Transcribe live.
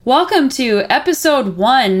Welcome to episode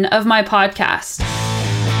 1 of my podcast.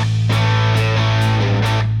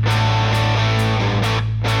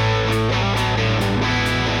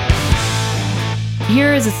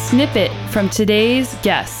 Here is a snippet from today's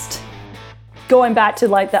guest. Going back to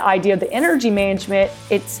like the idea of the energy management,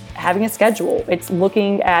 it's having a schedule. It's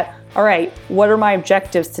looking at, all right, what are my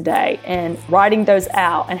objectives today? And writing those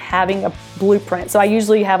out and having a blueprint. So I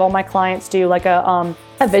usually have all my clients do like a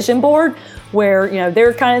vision board where,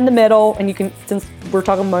 they're kind of in the middle, and you can, since we're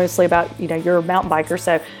talking mostly about, you're a mountain biker,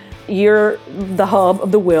 so you're the hub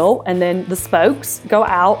of the wheel, and then the spokes go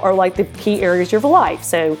out are like the key areas of your life.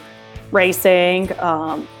 So racing,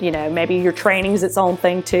 maybe your training is its own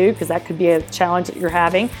thing too, because that could be a challenge that you're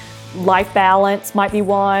having. Life balance might be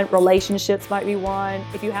one, relationships might be one.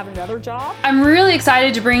 If you have another job. I'm really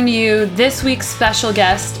excited to bring to you this week's special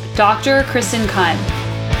guest, Dr. Kristin Keim.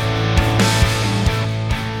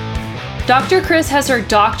 Dr. Kris has her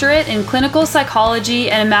doctorate in clinical psychology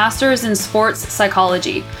and a master's in sports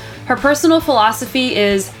psychology. Her personal philosophy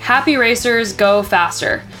is happy racers go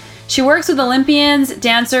faster. She works with Olympians,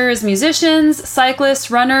 dancers, musicians, cyclists,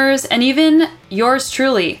 runners, and even yours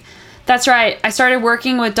truly. That's right, I started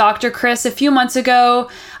working with Dr. Kris a few months ago.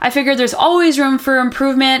 I figured there's always room for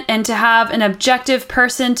improvement and to have an objective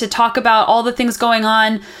person to talk about all the things going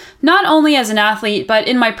on, not only as an athlete, but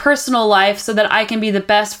in my personal life so that I can be the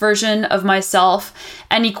best version of myself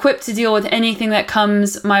and equipped to deal with anything that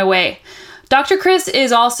comes my way. Dr. Kris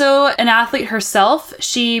is also an athlete herself.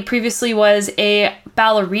 She previously was a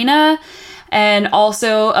ballerina and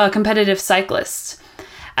also a competitive cyclist.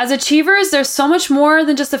 As achievers, there's so much more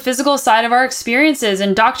than just the physical side of our experiences,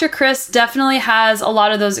 and Dr. Kris definitely has a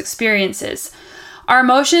lot of those experiences. Our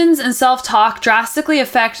emotions and self-talk drastically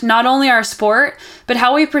affect not only our sport, but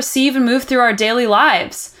how we perceive and move through our daily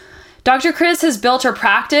lives. Dr. Kris has built her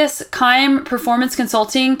practice, Keim Performance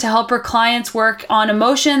Consulting, to help her clients work on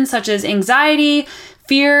emotions such as anxiety,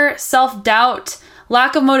 fear, self-doubt,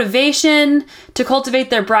 lack of motivation, to cultivate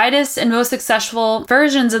their brightest and most successful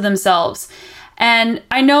versions of themselves. And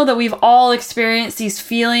I know that we've all experienced these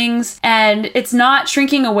feelings, and it's not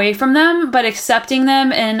shrinking away from them, but accepting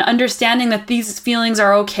them and understanding that these feelings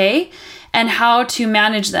are okay and how to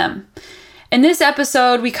manage them. In this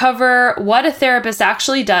episode, we cover what a therapist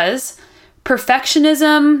actually does,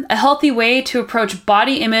 perfectionism, a healthy way to approach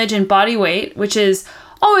body image and body weight, which is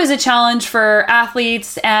always a challenge for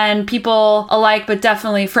athletes and people alike, but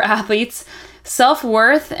definitely for athletes,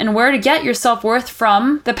 self-worth and where to get your self-worth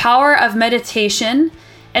from, the power of meditation,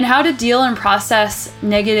 and how to deal and process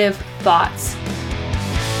negative thoughts.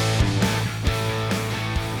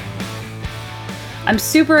 I'm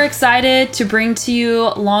super excited to bring to you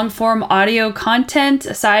long-form audio content,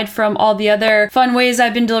 aside from all the other fun ways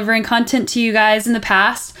I've been delivering content to you guys in the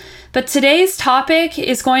past. But today's topic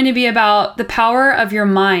is going to be about the power of your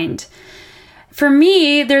mind. For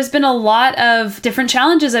me, there's been a lot of different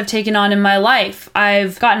challenges I've taken on in my life.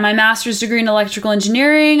 I've gotten my master's degree in electrical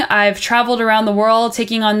engineering. I've traveled around the world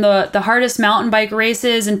taking on the hardest mountain bike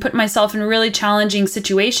races and put myself in really challenging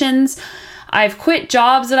situations. I've quit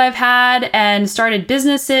jobs that I've had and started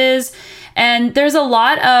businesses. And there's a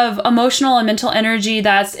lot of emotional and mental energy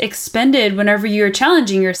that's expended whenever you're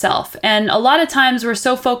challenging yourself. And a lot of times we're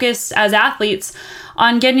so focused as athletes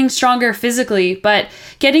on getting stronger physically, but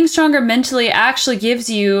getting stronger mentally actually gives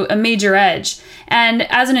you a major edge. And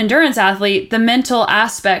as an endurance athlete, the mental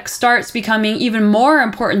aspect starts becoming even more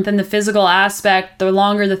important than the physical aspect the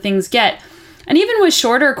longer the things get. And even with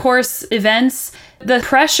shorter course events, the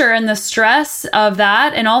pressure and the stress of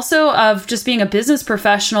that, and also of just being a business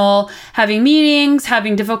professional, having meetings,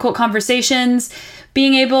 having difficult conversations,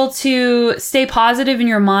 being able to stay positive in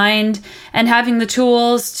your mind and having the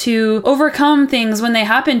tools to overcome things when they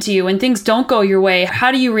happen to you, when things don't go your way.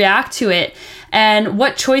 How do you react to it? And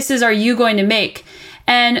what choices are you going to make?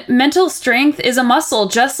 And mental strength is a muscle,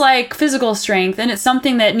 just like physical strength, and it's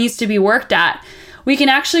something that needs to be worked at. We can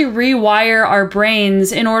actually rewire our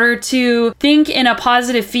brains in order to think in a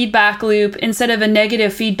positive feedback loop instead of a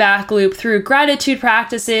negative feedback loop through gratitude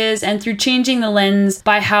practices and through changing the lens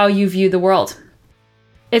by how you view the world.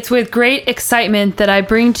 It's with great excitement that I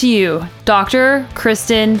bring to you Dr.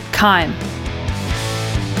 Kristin Keim.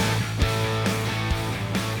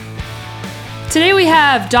 Today we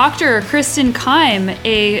have Dr. Kristin Keim,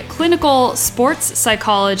 a clinical sports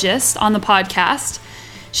psychologist, on the podcast.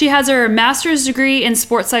 She has her master's degree in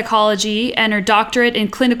sports psychology and her doctorate in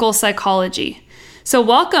clinical psychology. So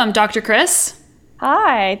welcome, Dr. Kris.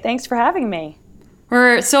 Hi, thanks for having me.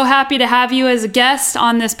 We're so happy to have you as a guest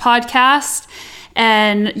on this podcast.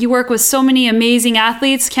 and you work with so many amazing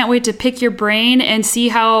athletes. Can't wait to pick your brain and see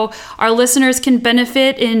how our listeners can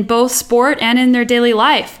benefit in both sport and in their daily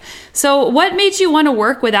life. So what made you want to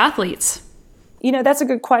work with athletes? That's a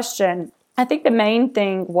good question. I think the main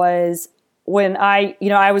thing was when I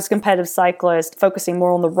was a competitive cyclist focusing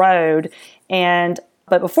more on the road,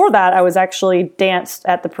 but before that, I was actually danced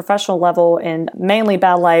at the professional level in mainly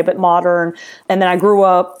ballet, but modern. And then I grew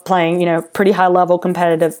up playing, pretty high level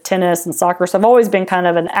competitive tennis and soccer. So I've always been kind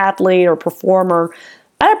of an athlete or performer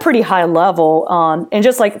at a pretty high level. And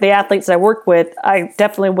just like the athletes I worked with, I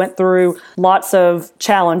definitely went through lots of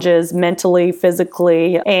challenges mentally,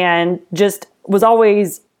 physically, and just was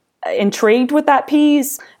always intrigued with that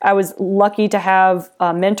piece. I was lucky to have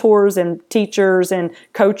mentors and teachers and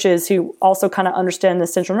coaches who also kind of understand the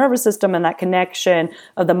central nervous system and that connection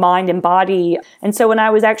of the mind and body. And so when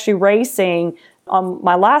I was actually racing on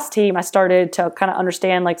my last team, I started to kind of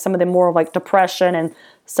understand like some of the more like depression and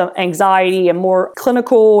some anxiety and more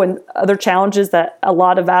clinical and other challenges that a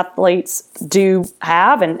lot of athletes do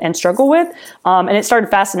have and struggle with. And it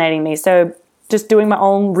started fascinating me. So just doing my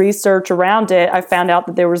own research around it, I found out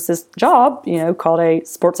that there was this job, called a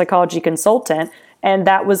sports psychology consultant. And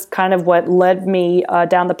that was kind of what led me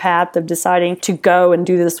down the path of deciding to go and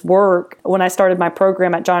do this work. When I started my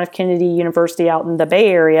program at John F. Kennedy University out in the Bay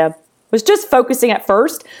Area, was just focusing at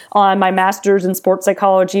first on my master's in sports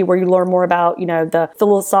psychology, where you learn more about, the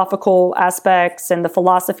philosophical aspects and the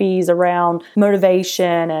philosophies around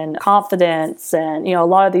motivation and confidence and, a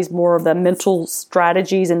lot of these more of the mental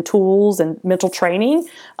strategies and tools and mental training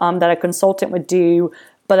that a consultant would do.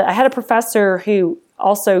 But I had a professor who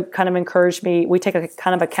also kind of encouraged me. We take a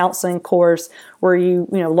kind of a counseling course where you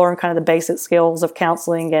learn kind of the basic skills of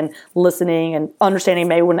counseling and listening and understanding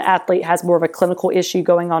maybe when an athlete has more of a clinical issue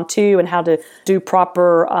going on too, and how to do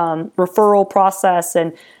proper referral process.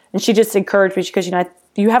 And she just encouraged me because,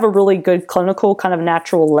 you have a really good clinical kind of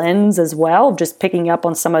natural lens as well, just picking up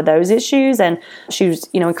on some of those issues. And she was,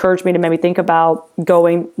 encouraged me to maybe think about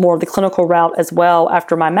going more of the clinical route as well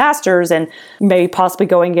after my master's, and maybe possibly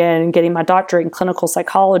going in and getting my doctorate in clinical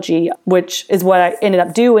psychology, which is what I ended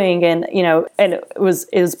up doing. And, and it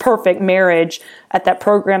was perfect marriage at that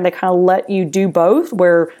program. They kind of let you do both,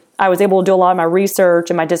 where I was able to do a lot of my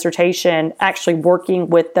research and my dissertation actually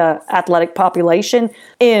working with the athletic population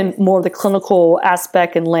in more of the clinical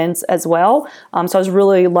aspect and lens as well. So I was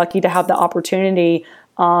really lucky to have the opportunity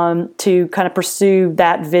to kind of pursue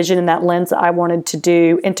that vision and that lens that I wanted to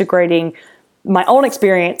do, integrating my own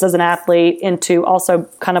experience as an athlete into also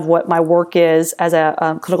kind of what my work is as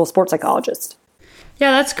a clinical sports psychologist. Yeah,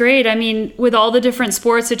 that's great. I mean, with all the different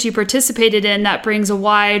sports that you participated in, that brings a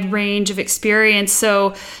wide range of experience.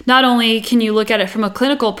 So not only can you look at it from a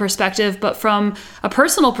clinical perspective, but from a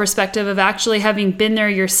personal perspective of actually having been there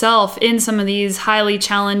yourself in some of these highly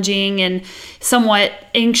challenging and somewhat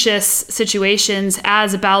anxious situations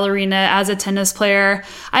as a ballerina, as a tennis player.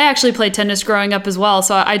 I actually played tennis growing up as well,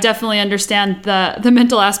 so I definitely understand the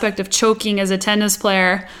mental aspect of choking as a tennis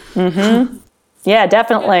player. Mm-hmm. Yeah,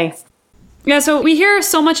 definitely. Yeah, so we hear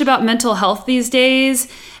so much about mental health these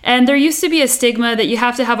days, and there used to be a stigma that you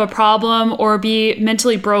have to have a problem or be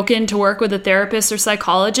mentally broken to work with a therapist or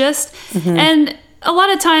psychologist. Mm-hmm. And a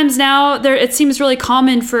lot of times now, it seems really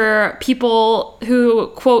common for people who,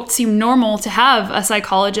 quote, seem normal to have a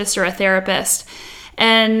psychologist or a therapist.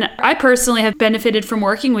 And I personally have benefited from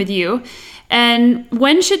working with you. And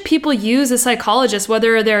when should people use a psychologist,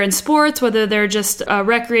 whether they're in sports, whether they're just a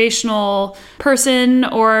recreational person,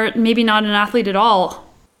 or maybe not an athlete at all?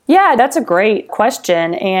 Yeah, that's a great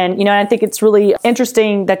question. And, I think it's really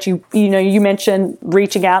interesting that you mentioned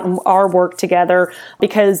reaching out in our work together,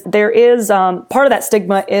 because there is part of that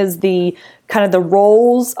stigma is the kind of the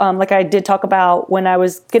roles, like I did talk about when I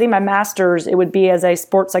was getting my master's, it would be as a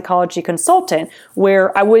sports psychology consultant,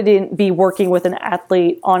 where I wouldn't be working with an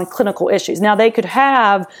athlete on clinical issues. Now, they could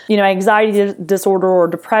have, anxiety disorder or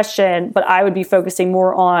depression, but I would be focusing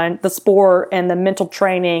more on the sport and the mental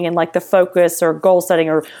training and like the focus or goal setting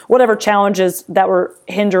or whatever challenges that were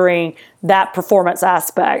hindering that performance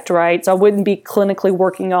aspect, right? So I wouldn't be clinically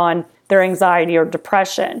working on their anxiety or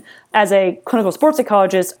depression. As a clinical sports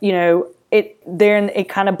psychologist, it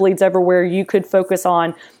kind of bleeds over where you could focus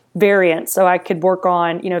on variance. So I could work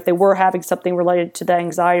on, if they were having something related to the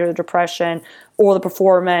anxiety or the depression or the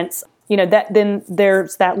performance, that then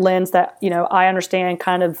there's that lens that, I understand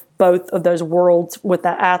kind of both of those worlds with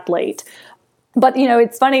that athlete. But,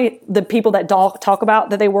 it's funny, the people that talk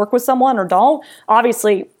about that they work with someone or don't,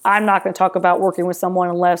 obviously, I'm not going to talk about working with someone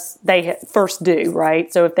unless they first do,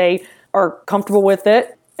 right? So if they are comfortable with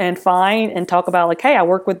it, and fine and talk about like, hey, I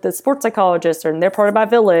work with the sports psychologist and they're part of my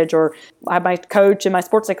village, or I have my coach and my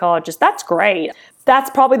sports psychologist. That's great. That's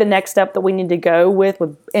probably the next step that we need to go with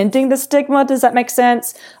ending the stigma. Does that make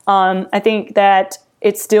sense? I think that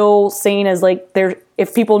it's still seen as like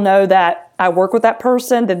if people know that I work with that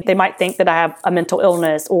person, then they might think that I have a mental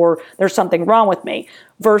illness or there's something wrong with me,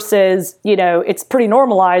 versus, it's pretty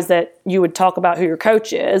normalized that you would talk about who your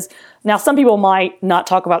coach is. Now, some people might not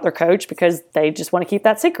talk about their coach because they just want to keep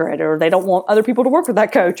that secret, or they don't want other people to work with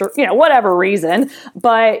that coach, or, whatever reason.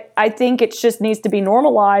 But I think it just needs to be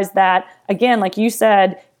normalized that, again, like you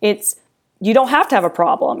said, you don't have to have a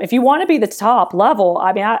problem. If you want to be the top level,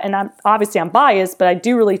 I'm biased, but I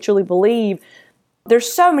do really truly believe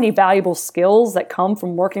there's so many valuable skills that come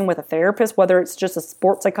from working with a therapist, whether it's just a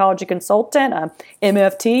sports psychology consultant, a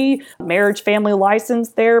MFT, marriage family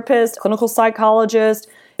licensed therapist, clinical psychologist,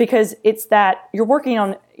 because it's that you're working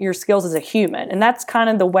on your skills as a human. And that's kind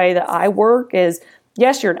of the way that I work is,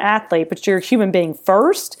 yes, you're an athlete, but you're a human being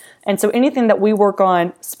first. And so anything that we work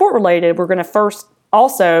on sport related, we're going to first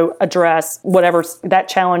also address whatever that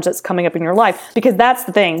challenge that's coming up in your life. Because that's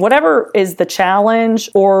the thing, whatever is the challenge,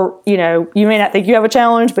 or, you may not think you have a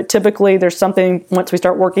challenge, but typically there's something once we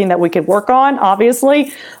start working that we could work on,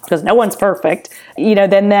 obviously, because no one's perfect,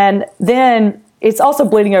 then it's also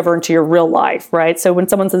bleeding over into your real life, right? So when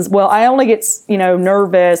someone says, well, I only get,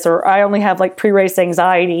 nervous, or I only have like pre-race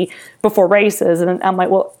anxiety before races. And I'm like,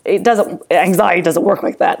 well, anxiety doesn't work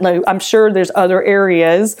like that. No, I'm sure there's other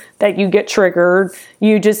areas that you get triggered.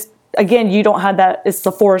 You just, again, you don't have that. It's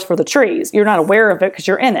the forest for the trees. You're not aware of it because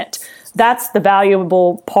you're in it. That's the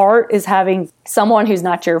valuable part, is having someone who's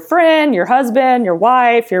not your friend, your husband, your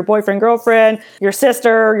wife, your boyfriend, girlfriend, your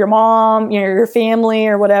sister, your mom, your family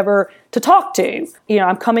or whatever to talk to.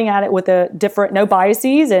 I'm coming at it with no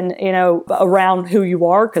biases and, around who you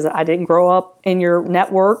are, because I didn't grow up in your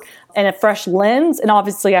network, and a fresh lens. And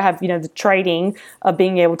obviously I have, the training of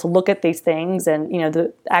being able to look at these things and,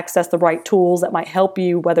 to access the right tools that might help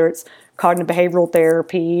you, whether it's cognitive behavioral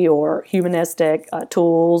therapy or humanistic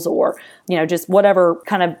tools, or, just whatever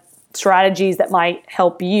kind of strategies that might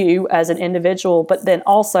help you as an individual, but then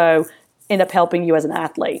also end up helping you as an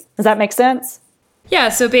athlete. Does that make sense? Yeah,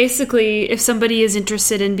 so basically, if somebody is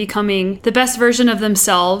interested in becoming the best version of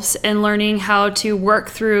themselves and learning how to work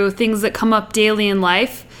through things that come up daily in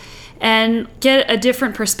life and get a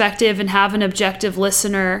different perspective and have an objective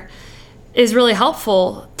listener, is really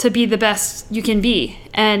helpful to be the best you can be.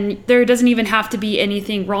 And there doesn't even have to be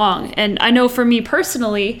anything wrong. And I know for me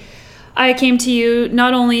personally, I came to you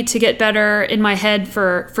not only to get better in my head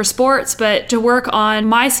for sports, but to work on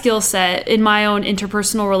my skill set in my own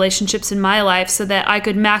interpersonal relationships in my life so that I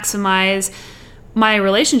could maximize my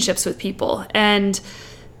relationships with people. And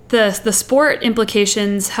the sport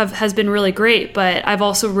implications has been really great, but I've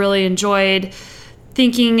also really enjoyed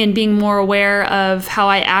thinking and being more aware of how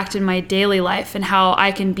I act in my daily life and how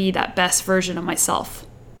I can be that best version of myself.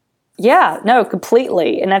 Yeah, no,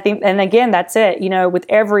 completely. And I think, and again, that's it. With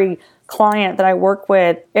every client that I work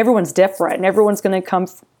with, everyone's different, and everyone's going to come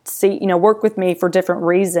work with me for different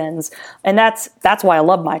reasons. And that's why I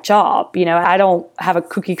love my job. I don't have a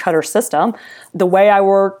cookie cutter system. The way I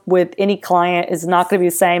work with any client is not going to be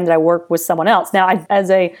the same that I work with someone else. Now, as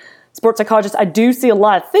a sports psychologist, I do see a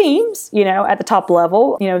lot of themes, at the top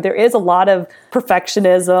level. There is a lot of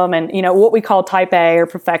perfectionism and, what we call type A or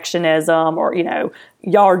perfectionism, or,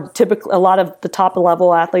 y'all are typically, a lot of the top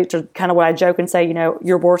level athletes are kind of what I joke and say,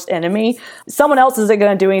 your worst enemy. Someone else isn't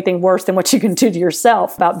going to do anything worse than what you can do to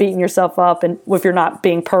yourself about beating yourself up, and if you're not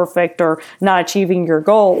being perfect or not achieving your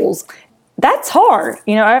goals. That's hard,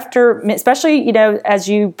 especially, as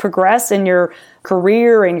you progress in your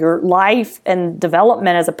career and your life and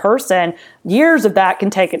development as a person, years of that can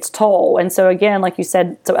take its toll. And so again, like you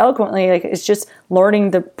said so eloquently, it's just learning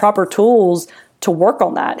the proper tools to work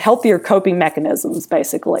on that, healthier coping mechanisms,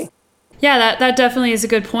 basically. Yeah, that definitely is a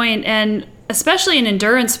good point. And especially in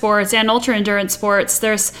endurance sports and ultra endurance sports,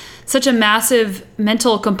 there's such a massive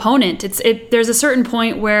mental component. There's a certain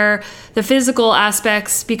point where the physical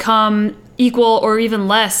aspects become equal or even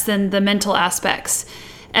less than the mental aspects.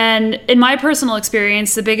 And in my personal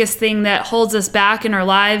experience, the biggest thing that holds us back in our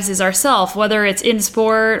lives is ourself, whether it's in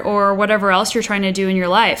sport or whatever else you're trying to do in your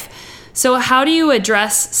life. So how do you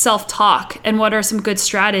address self-talk, and what are some good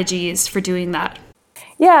strategies for doing that?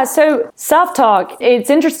 Yeah, so self-talk, it's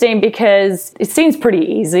interesting because it seems pretty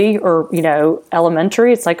easy or,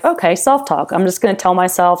 elementary. It's like, okay, self-talk. I'm just going to tell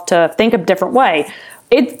myself to think a different way.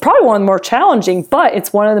 It's probably one of the more challenging, but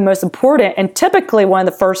it's one of the most important and typically one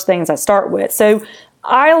of the first things I start with. So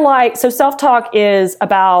self-talk is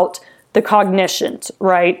about the cognitions,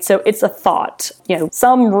 right? So it's a thought,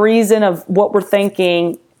 some reason of what we're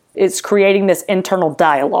thinking. It's creating this internal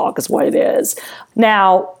dialogue is what it is.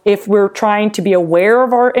 Now, if we're trying to be aware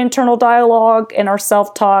of our internal dialogue and our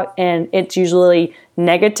self-talk, and it's usually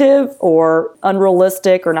negative or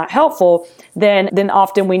unrealistic or not helpful, then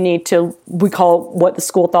often we call what the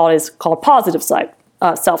school thought is called positive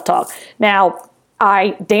self-talk. Now,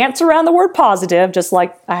 I dance around the word positive, just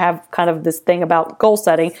like I have kind of this thing about goal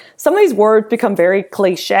setting. Some of these words become very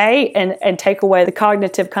cliche and take away the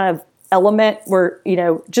cognitive kind of element where,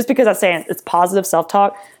 just because I'm saying it's positive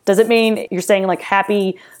self-talk doesn't mean you're saying like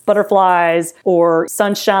happy butterflies or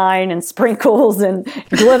sunshine and sprinkles and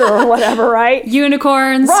glitter or whatever, right?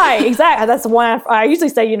 Unicorns. Right, exactly. That's the one I usually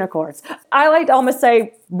say unicorns. I like to almost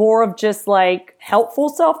say more of just like helpful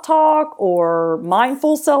self-talk or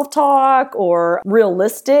mindful self-talk or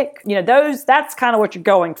realistic. That's kind of what you're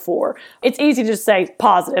going for. It's easy to just say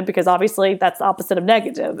positive because obviously that's the opposite of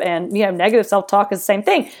negative. And, negative self-talk is the same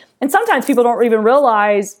thing. And sometimes people don't even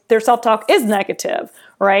realize their self-talk is negative,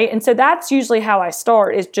 right? And so that's usually how I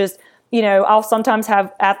start is just, I'll sometimes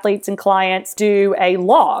have athletes and clients do a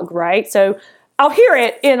log, right? So I'll hear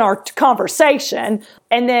it in our conversation.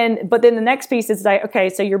 But then the next piece is like,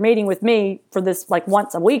 okay, so you're meeting with me for this like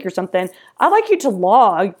once a week or something. I'd like you to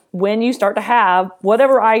log when you start to have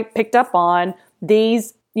whatever I picked up on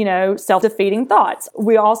these self-defeating thoughts.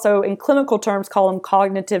 We also, in clinical terms, call them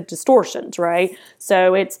cognitive distortions, right?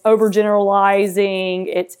 So it's overgeneralizing.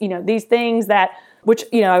 It's, these things which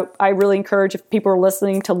I really encourage if people are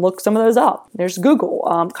listening to look some of those up. There's Google.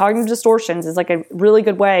 Cognitive distortions is like a really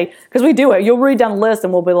good way because we do it. You'll read down the list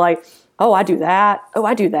and we'll be like, oh, I do that. Oh,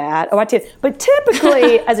 I do that. Oh, I did. But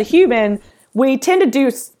typically as a human, we tend to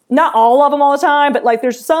do not all of them all the time, but like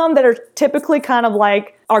there's some that are typically kind of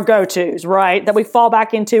like our go-tos, right? That we fall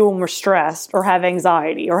back into when we're stressed or have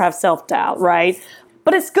anxiety or have self-doubt, right?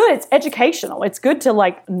 But it's good. It's educational. It's good to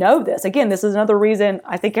like know this. Again, this is another reason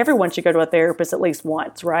I think everyone should go to a therapist at least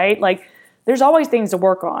once, right? Like there's always things to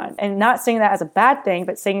work on and not seeing that as a bad thing,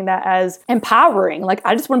 but seeing that as empowering. Like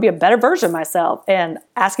I just want to be a better version of myself and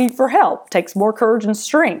asking for help takes more courage and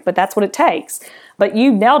strength, but that's what it takes. But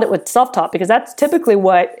you nailed it with self-talk because that's typically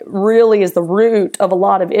what really is the root of a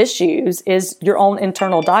lot of issues is your own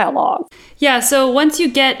internal dialogue. Yeah. So once you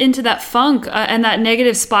get into that funk and that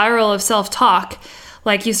negative spiral of self-talk,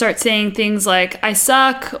 like you start saying things like, I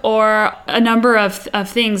suck, or a number of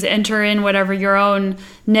things enter in whatever your own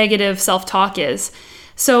negative self-talk is.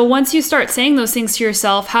 So once you start saying those things to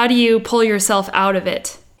yourself, how do you pull yourself out of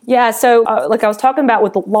it? Yeah, so like I was talking about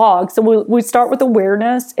with the log, so we start with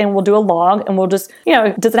awareness and we'll do a log and we'll just,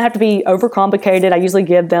 it doesn't have to be overcomplicated. I usually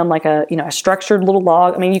give them like a structured little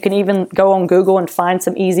log. I mean, you can even go on Google and find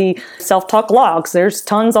some easy self-talk logs. There's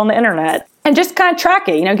tons on the internet. And just kind of track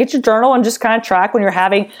it, get your journal and just kind of track when you're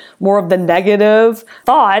having more of the negative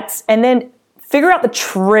thoughts and then figure out the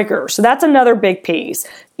trigger. So that's another big piece.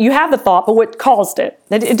 You have the thought, but what caused it?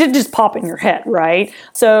 It didn't just pop in your head, right?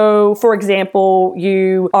 So for example,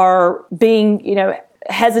 you are being,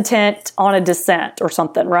 hesitant on a descent or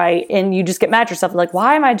something, right? And you just get mad at yourself like,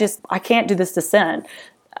 why am I can't do this descent.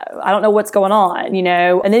 I don't know what's going on,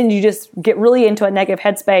 and then you just get really into a negative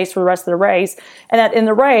headspace for the rest of the race. And that in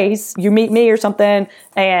the race, you meet me or something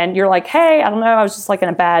and you're like, hey, I don't know, I was just like in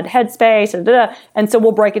a bad headspace. And so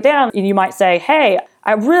we'll break it down and you might say, hey,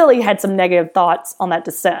 I really had some negative thoughts on that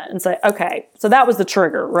descent and say, okay, so that was the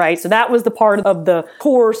trigger, right? So that was the part of the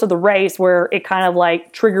course of the race where it kind of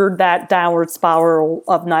like triggered that downward spiral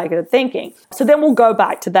of negative thinking. So then we'll go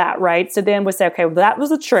back to that, right? So then we'll say, okay, well, that was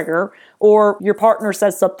the trigger, or your partner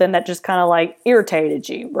says something that just kind of like irritated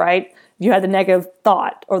you, right? You had the negative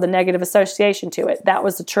thought or the negative association to it. That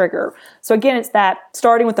was the trigger. So again, it's that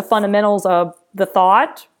starting with the fundamentals of the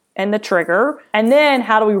thought and the trigger, and then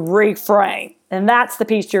how do we reframe? And that's the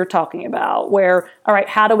piece you're talking about where, all right,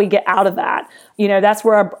 how do we get out of that? That's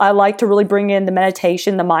where I like to really bring in the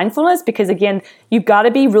meditation, the mindfulness, because again, you've got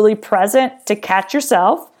to be really present to catch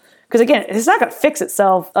yourself. Because again, it's not going to fix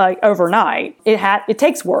itself overnight. It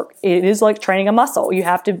takes work. It is like training a muscle. You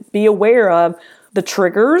have to be aware of the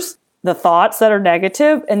triggers, the thoughts that are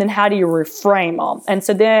negative, and then how do you reframe them? And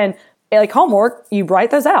so then, like homework, you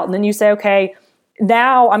write those out. And then you say, okay,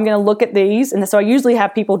 now I'm going to look at these. And so I usually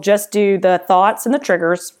have people just do the thoughts and the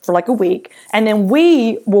triggers for like a week. And then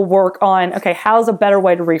we will work on, okay, how's a better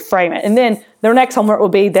way to reframe it? And then their next homework will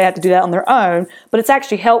be they have to do that on their own. But it's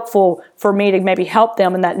actually helpful for me to maybe help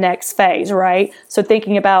them in that next phase, right? So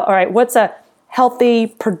thinking about, all right, what's a healthy,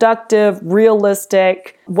 productive,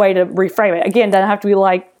 realistic way to reframe it? Again, doesn't have to be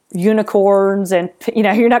like unicorns and,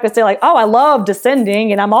 you're not going to say like, oh, I love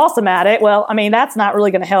descending and I'm awesome at it. Well, I mean, that's not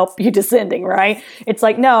really going to help you descending, right? It's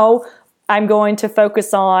like, no, I'm going to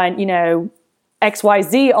focus on,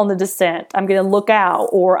 XYZ on the descent. I'm going to look out,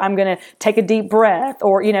 or I'm going to take a deep breath,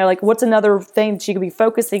 or, like what's another thing that you could be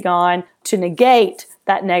focusing on to negate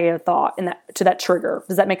that negative thought and that trigger.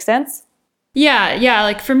 Does that make sense? Yeah.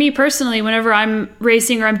 Like for me personally, whenever I'm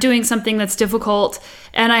racing or I'm doing something that's difficult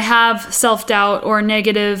and I have self-doubt or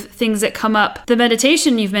negative things that come up, the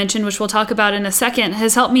meditation you've mentioned, which we'll talk about in a second,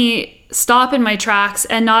 has helped me stop in my tracks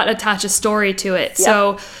and not attach a story to it. Yep.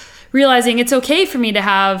 So realizing it's okay for me to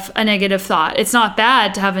have a negative thought. It's not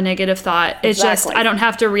bad to have a negative thought. It's just, I don't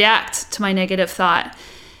have to react to my negative thought.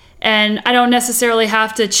 And I don't necessarily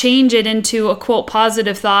have to change it into a quote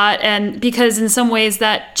positive thought. And because in some ways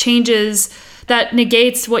that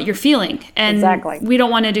negates what you're feeling. And we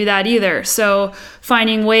don't want to do that either. So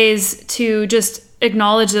finding ways to just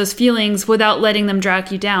acknowledge those feelings without letting them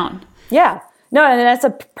drag you down. Yeah. No, and that's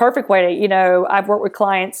a perfect way to, I've worked with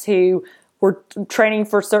clients who we're training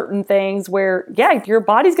for certain things where, your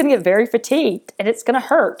body's going to get very fatigued and it's going to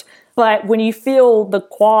hurt. But when you feel the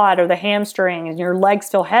quad or the hamstring and your legs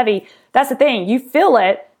feel heavy, that's the thing. You feel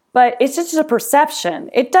it, but it's just a perception.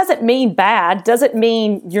 It doesn't mean bad. Doesn't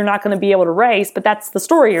mean you're not going to be able to race, but that's the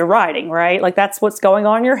story you're writing, right? Like that's what's going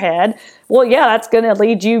on in your head. Well, that's going to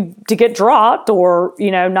lead you to get dropped or,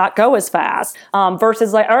 not go as fast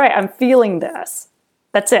versus like, all right, I'm feeling this.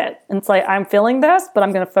 That's it. And it's like, I'm feeling this, but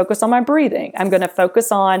I'm going to focus on my breathing. I'm going to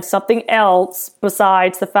focus on something else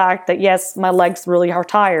besides the fact that, yes, my legs really are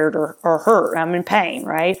tired or hurt. I'm in pain,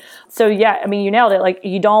 right? So, you nailed it. Like,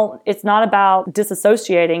 it's not about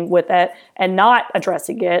disassociating with it and not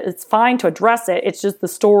addressing it. It's fine to address it. It's just the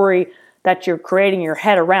story that you're creating in your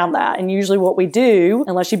head around that. And usually what we do,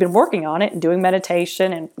 unless you've been working on it and doing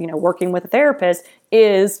meditation and, working with a therapist,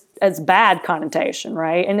 is as bad connotation,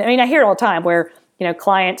 right? And I hear it all the time where,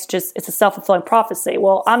 clients it's a self-fulfilling prophecy.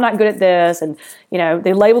 Well, I'm not good at this. And,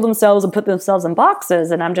 they label themselves and put themselves in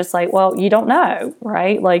boxes. And I'm just like, well, you don't know,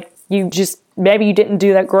 right? Like maybe you didn't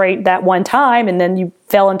do that great that one time and then you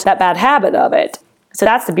fell into that bad habit of it. So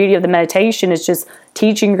that's the beauty of the meditation, is just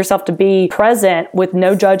teaching yourself to be present with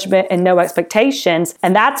no judgment and no expectations.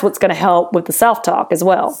 And that's what's going to help with the self-talk as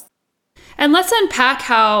well. And let's unpack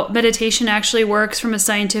how meditation actually works from a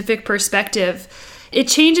scientific perspective. It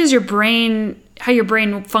changes your brain, how your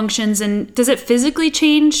brain functions, and does it physically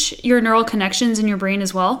change your neural connections in your brain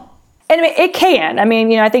as well? And it can.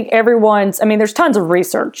 I think there's tons of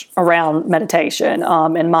research around meditation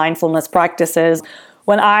and mindfulness practices.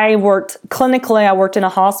 When I worked clinically, I worked in a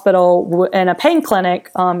hospital, in a pain clinic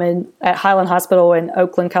at Highland Hospital in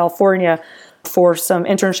Oakland, California, for some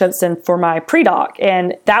internships and for my pre-doc.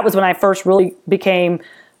 And that was when I first really became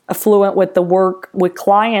affluent with the work with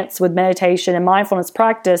clients with meditation and mindfulness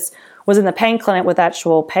practice, was in the pain clinic with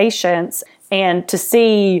actual patients, and to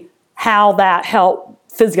see how that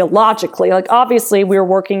helped physiologically. Like obviously we were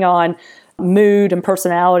working on mood and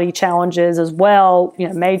personality challenges as well,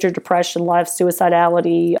 major depression, a lot of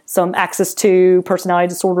suicidality, some access to personality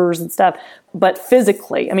disorders and stuff. But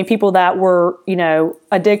physically, people that were,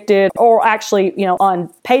 addicted or actually,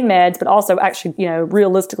 on pain meds, but also actually,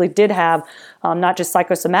 realistically did have not just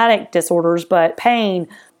psychosomatic disorders, but pain.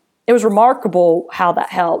 It was remarkable how that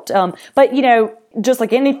helped. But, just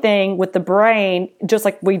like anything with the brain, just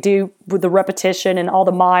like we do with the repetition and all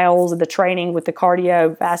the miles and the training with the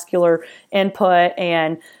cardiovascular input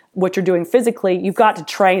and what you're doing physically, you've got to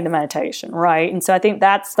train the meditation, right? And so I think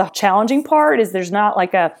that's the challenging part, is there's not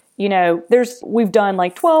like we've done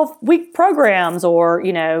like 12-week programs, or,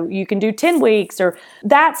 you can do 10 weeks, or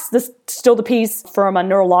that's still the piece from a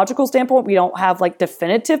neurological standpoint. We don't have like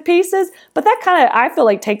definitive pieces, but that kind of, I feel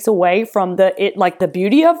like, takes away from the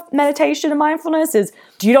beauty of meditation and mindfulness is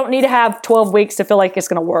you don't need to have 12 weeks to feel like it's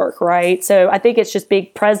going to work, right? So I think it's just being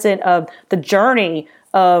present of the journey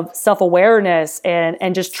of self-awareness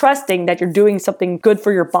and just trusting that you're doing something good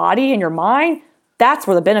for your body and your mind. That's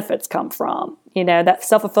where the benefits come from, that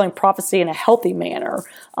self-fulfilling prophecy in a healthy manner.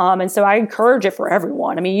 And so I encourage it for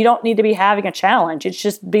everyone. You don't need to be having a challenge. It's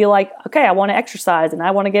just be like, okay, I want to exercise and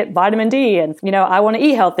I want to get vitamin D and, I want to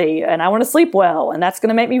eat healthy and I want to sleep well. And that's going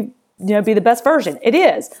to make me, be the best version. It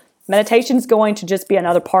is. Meditation is going to just be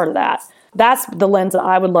another part of that. That's the lens that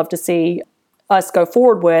I would love to see us go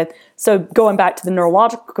forward with. So going back to the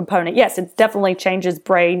neurological component, yes, it definitely changes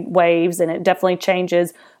brain waves and it definitely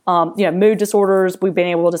changes, mood disorders. We've been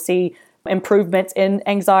able to see improvements in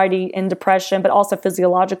anxiety and depression, but also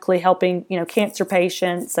physiologically helping, cancer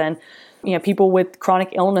patients and, people with chronic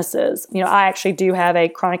illnesses. I actually do have a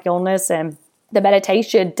chronic illness, and the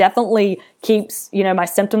meditation definitely keeps, my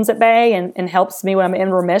symptoms at bay and helps me when I'm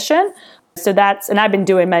in remission. So and I've been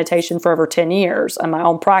doing meditation for over 10 years on my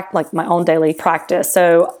own my own daily practice.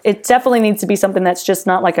 So it definitely needs to be something that's just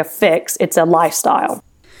not like a fix. It's a lifestyle.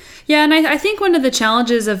 Yeah. And I think one of the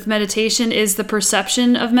challenges of meditation is the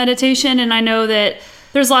perception of meditation. And I know that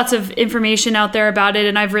there's lots of information out there about it,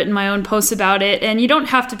 and I've written my own posts about it. And you don't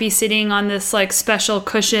have to be sitting on this like special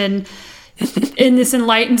cushion in this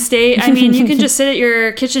enlightened state. I mean, you can just sit at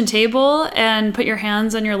your kitchen table and put your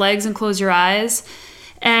hands on your legs and close your eyes.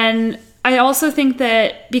 And I also think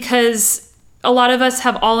that because a lot of us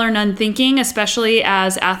have all or none thinking, especially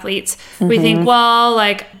as athletes, we think, well,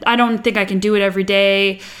 like, I don't think I can do it every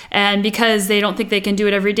day. And because they don't think they can do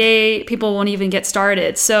it every day, people won't even get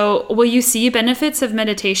started. So will you see benefits of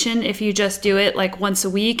meditation if you just do it like once a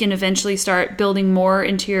week and eventually start building more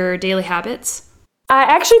into your daily habits? I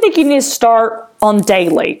actually think you need to start on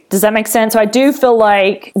daily. Does that make sense? So I do feel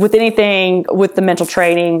like with anything with the mental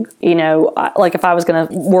training, like if I was going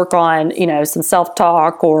to work on, some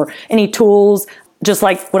self-talk or any tools, just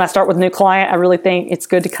like when I start with a new client, I really think it's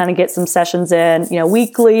good to kind of get some sessions in,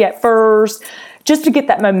 weekly at first, just to get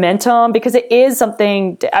that momentum, because it is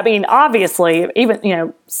something, obviously,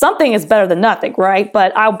 even, something is better than nothing, right?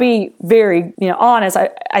 But I'll be very, honest.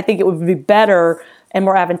 I think it would be better and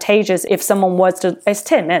more advantageous if someone was to, it's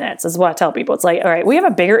 10 minutes is what I tell people. It's like, all right, we have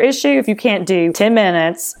a bigger issue if you can't do 10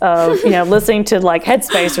 minutes of, listening to like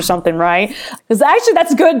Headspace or something, right? Because actually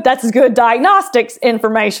that's good diagnostics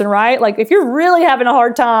information, right? Like if you're really having a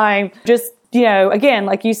hard time, just, again,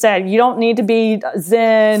 like you said, you don't need to be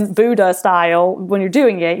Zen Buddha style when you're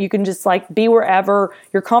doing it. You can just like be wherever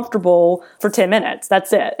you're comfortable for 10 minutes.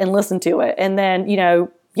 That's it. And listen to it. And then,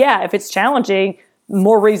 if it's challenging,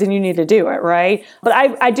 more reason you need to do it, right? But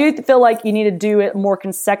I do feel like you need to do it more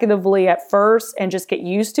consecutively at first and just get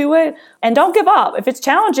used to it. And don't give up. If it's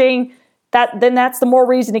challenging, then that's the more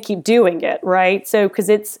reason to keep doing it, right? So, because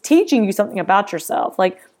it's teaching you something about yourself.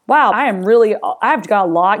 Like, wow, I've got a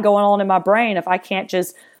lot going on in my brain if I can't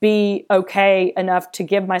just be okay enough to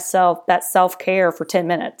give myself that self-care for 10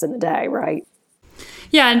 minutes in the day, right?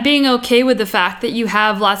 Yeah, and being okay with the fact that you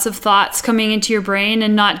have lots of thoughts coming into your brain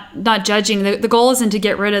and not judging. The goal isn't to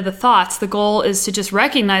get rid of the thoughts. The goal is to just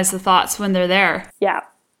recognize the thoughts when they're there. Yeah.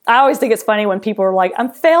 I always think it's funny when people are like, I'm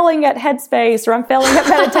failing at Headspace or I'm failing at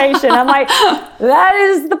meditation. I'm like,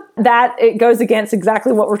 it goes against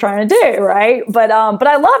exactly what we're trying to do, right? But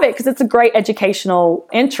I love it because it's a great educational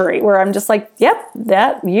entry where I'm just like, yep,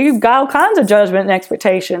 that you've got all kinds of judgment and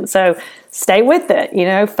expectation. So stay with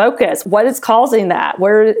it, focus. What is causing that?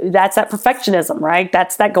 That's that perfectionism, right?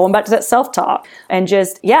 That's that going back to that self-talk. And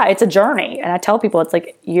just, it's a journey. And I tell people, it's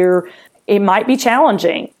like it might be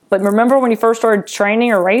challenging. But remember when you first started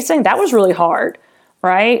training or racing, that was really hard,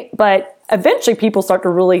 right? But eventually people start to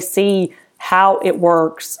really see how it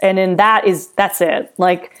works. And then that's it.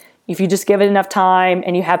 Like if you just give it enough time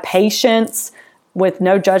and you have patience with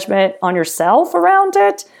no judgment on yourself around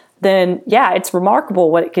it, then it's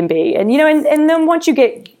remarkable what it can be. And, and then once you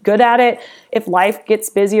get good at it, if life gets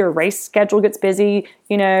busy or race schedule gets busy,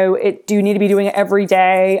 do you need to be doing it every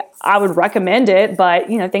day? I would recommend it, but,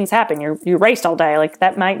 things happen. You raced all day. Like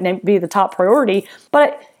that might be the top priority,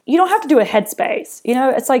 but you don't have to do a Headspace.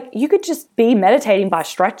 It's like you could just be meditating by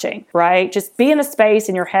stretching, right? Just be in a space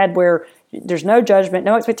in your head where there's no judgment,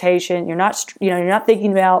 no expectation. You're not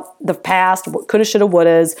thinking about the past, what coulda, shoulda,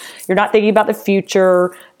 wouldas. You're not thinking about the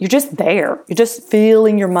future. You're just there. You're just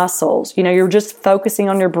feeling your muscles. You're just focusing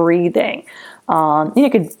on your breathing. You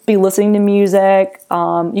could be listening to music.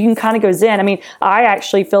 You can kind of go zen. I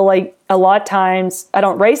actually feel like a lot of times I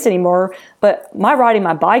don't race anymore, but my riding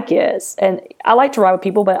my bike is. And I like to ride with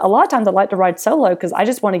people, but a lot of times I like to ride solo because I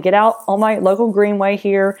just want to get out on my local greenway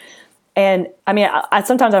here. And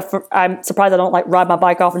sometimes I'm surprised I don't like ride my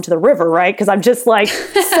bike off into the river, right? Because I'm just like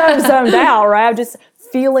so zoned out, right? I'm just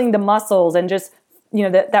feeling the muscles and just,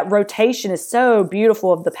 that rotation is so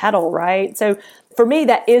beautiful of the pedal, right? So for me,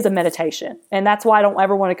 that is a meditation. And that's why I don't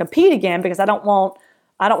ever want to compete again because I don't want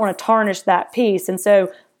to tarnish that piece. And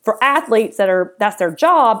so for athletes that's their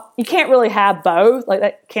job, you can't really have both. Like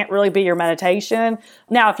that can't really be your meditation.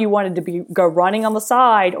 Now, if you wanted to go running on the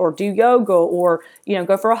side or do yoga or,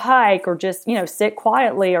 go for a hike or just, sit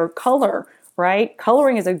quietly or color, right?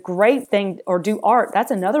 Coloring is a great thing, or do art. That's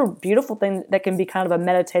another beautiful thing that can be kind of a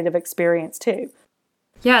meditative experience too.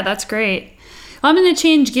 Yeah, that's great. Well, I'm going to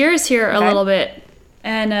change gears here a little bit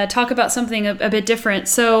and talk about something a bit different.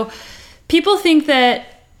 So people think that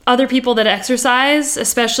other people that exercise,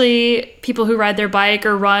 especially people who ride their bike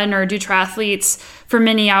or run or do triathletes for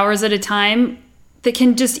many hours at a time, that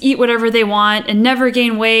can just eat whatever they want and never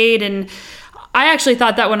gain weight. And I actually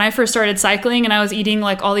thought that when I first started cycling and I was eating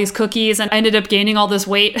like all these cookies, and I ended up gaining all this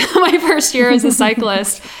weight my first year as a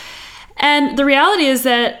cyclist. And the reality is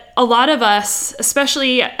that a lot of us,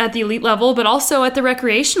 especially at the elite level, but also at the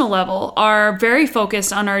recreational level, are very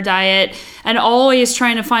focused on our diet and always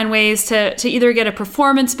trying to find ways to either get a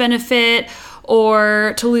performance benefit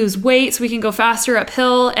or to lose weight so we can go faster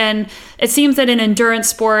uphill. And it seems that in endurance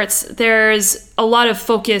sports, there's a lot of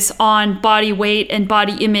focus on body weight and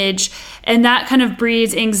body image. And that kind of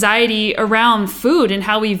breeds anxiety around food and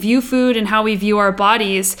how we view food and how we view our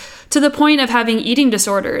bodies, to the point of having eating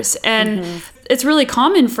disorders. And it's really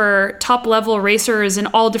common for top level racers in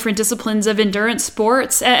all different disciplines of endurance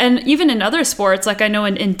sports, and even in other sports, like I know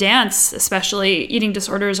in dance especially, eating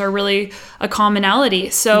disorders are really a commonality.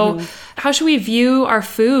 So how should we view our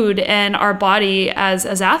food and our body as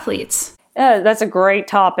athletes? Yeah, that's a great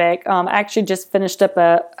topic. I actually just finished up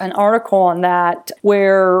an article on that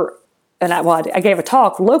where, and I gave a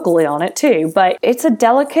talk locally on it too, but it's a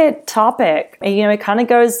delicate topic. It kind of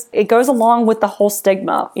goes along with the whole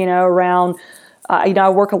stigma, around, I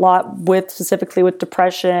work a lot specifically with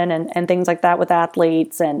depression and things like that with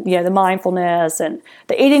athletes, and, the mindfulness, and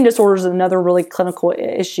the eating disorders is another really clinical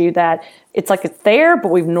issue that it's like it's there, but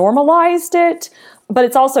we've normalized it. But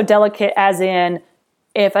it's also delicate as in,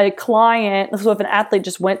 if a client, so if an athlete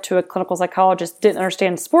just went to a clinical psychologist, didn't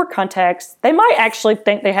understand the sport context, they might actually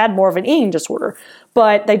think they had more of an eating disorder,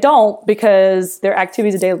 but they don't, because their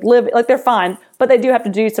activities of daily living, like, they're fine, but they do have to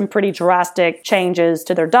do some pretty drastic changes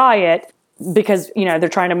to their diet because, they're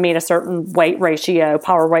trying to meet a certain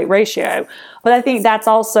power weight ratio. But I think that's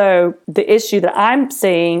also the issue that I'm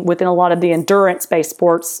seeing within a lot of the endurance-based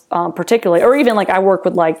sports, particularly, or even like I work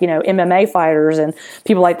with MMA fighters and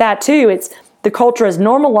people like that too. It's the culture has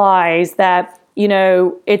normalized that,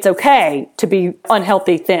 it's okay to be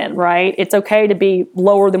unhealthy thin, right? It's okay to be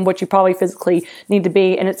lower than what you probably physically need to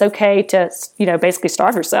be. And it's okay to, basically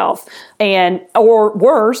starve yourself. Or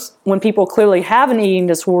worse, when people clearly have an eating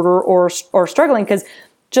disorder or struggling, because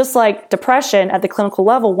just like depression at the clinical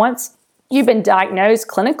level, once you've been diagnosed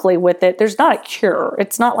clinically with it, there's not a cure.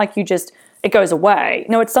 It's not like it goes away.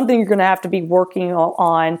 No, it's something you're going to have to be working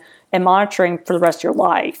on and monitoring for the rest of your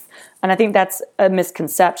life. And I think that's a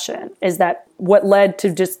misconception, is that what led to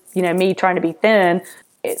just, me trying to be thin,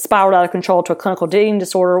 it spiraled out of control to a clinical eating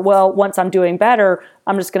disorder. Well, once I'm doing better,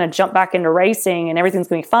 I'm just going to jump back into racing and everything's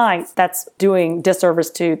going to be fine. That's doing disservice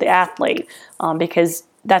to the athlete, because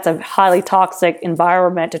that's a highly toxic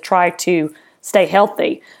environment to try to stay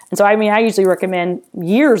healthy. And so, I usually recommend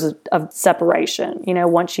years of separation,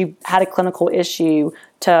 once you've had a clinical issue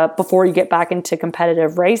before you get back into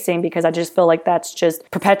competitive racing, because I just feel like that's just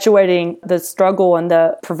perpetuating the struggle and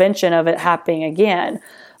the prevention of it happening again.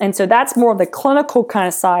 And so that's more of the clinical kind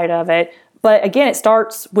of side of it. But again, it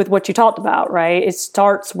starts with what you talked about, right? It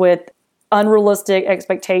starts with unrealistic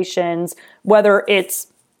expectations, whether it's,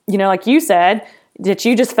 like you said, that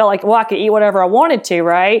you just felt like, well, I could eat whatever I wanted to,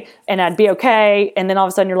 right? And I'd be okay. And then all of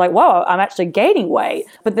a sudden you're like, whoa, I'm actually gaining weight.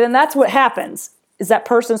 But then that's what happens, is that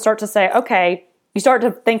person starts to say, okay, you start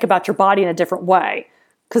to think about your body in a different way.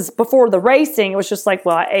 Because before the racing, it was just like,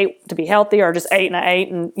 well, I ate to be healthy, or just ate and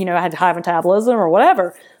I had high metabolism or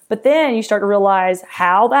whatever. But then you start to realize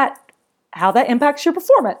how that impacts your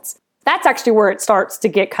performance. That's actually where it starts to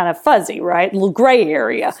get kind of fuzzy, right? A little gray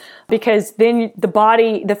area. Because then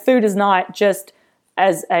the food is not just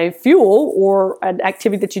as a fuel or an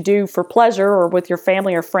activity that you do for pleasure or with your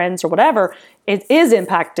family or friends or whatever. It is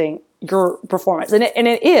impacting your performance. And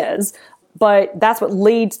it is. But that's what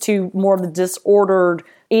leads to more of the disordered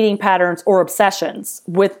eating patterns or obsessions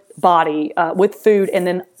with body, with food. And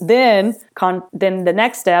then the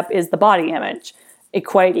next step is the body image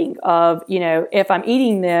equating of, if I'm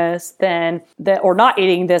eating this, or not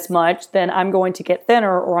eating this much, then I'm going to get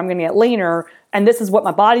thinner or I'm going to get leaner. And this is what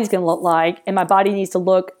my body's going to look like. And my body needs to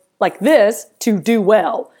look like this to do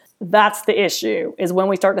well. That's the issue, is when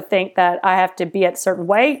we start to think that I have to be at a certain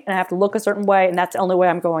weight and I have to look a certain way, and that's the only way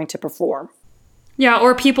I'm going to perform. Yeah,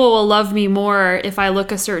 or people will love me more if I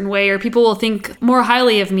look a certain way, or people will think more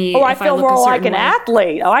highly of me if I look a certain way. Oh, I feel more like an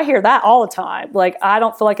athlete. Oh, I hear that all the time. Like, I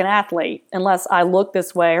don't feel like an athlete unless I look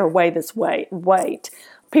this way or weigh this weight.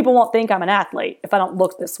 People won't think I'm an athlete if I don't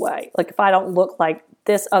look this way. Like, if I don't look like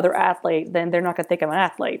this other athlete, then they're not going to think I'm an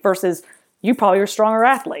athlete. Versus, you probably are a stronger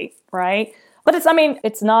athlete, right? But it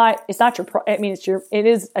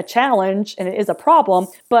is a challenge and it is a problem,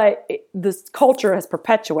 but this culture has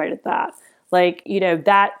perpetuated that. Like,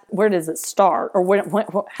 that, where does it start?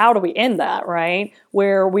 Or how do we end that, right?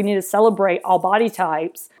 Where we need to celebrate all body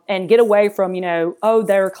types and get away from, oh,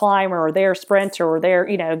 they're a climber or they're a sprinter or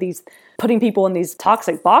they're, these putting people in these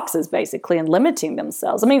toxic boxes basically and limiting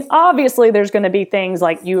themselves. I mean, obviously there's going to be things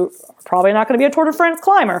like you're probably not going to be a Tour de France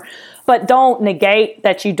climber, but don't negate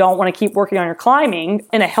that you don't want to keep working on your climbing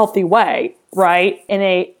in a healthy way, right? In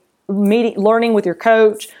a meeting, learning with your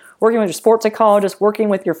coach, working with your sports psychologist, working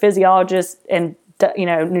with your physiologist and,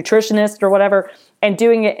 nutritionist or whatever, and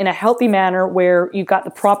doing it in a healthy manner where you've got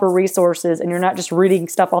the proper resources and you're not just reading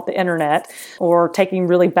stuff off the internet or taking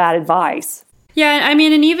really bad advice. Yeah, I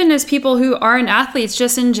mean, and even as people who aren't athletes,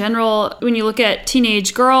 just in general, when you look at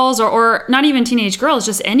teenage girls or not even teenage girls,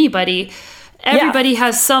 just anybody, everybody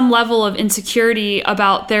has some level of insecurity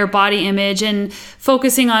about their body image and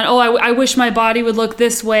focusing on, I wish my body would look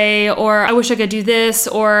this way, or I wish I could do this,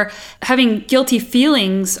 or having guilty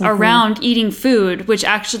feelings around eating food, which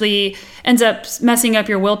actually ends up messing up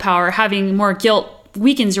your willpower. Having more guilt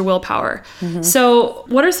weakens your willpower. So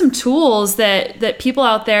what are some tools that people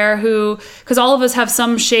out there who, because all of us have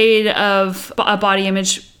some shade of a body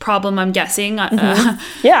image problem, I'm guessing.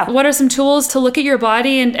 What are some tools to look at your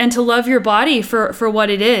body and to love your body for what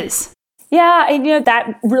it is? Yeah, and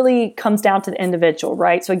that really comes down to the individual,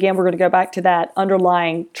 right? So again, we're going to go back to that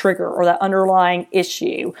underlying trigger or that underlying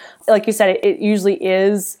issue. Like you said, it usually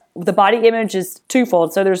is, the body image is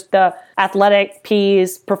twofold. So there's the athletic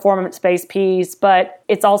piece, performance-based piece, but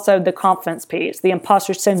it's also the confidence piece, the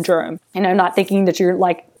imposter syndrome, not thinking that you're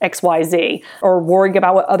like XYZ or worrying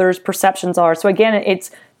about what others' perceptions are. So again,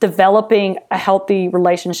 it's developing a healthy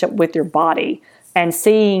relationship with your body and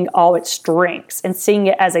seeing all its strengths and seeing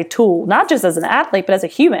it as a tool, not just as an athlete, but as a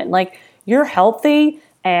human. Like, you're healthy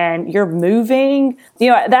and you're moving.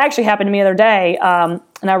 That actually happened to me the other day, and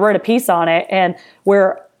I wrote a piece on it, and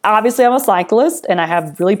where obviously I'm a cyclist and I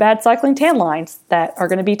have really bad cycling tan lines that are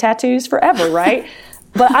going to be tattoos forever, right?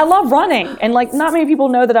 But I love running, and like, not many people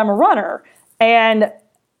know that I'm a runner.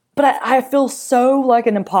 But I feel so like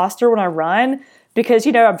an imposter when I run because,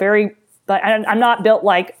 I'm not built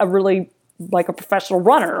like a professional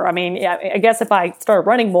runner. I mean, I guess if I started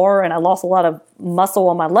running more and I lost a lot of muscle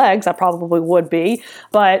on my legs, I probably would be.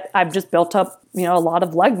 But I've just built up, a lot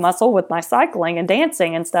of leg muscle with my cycling and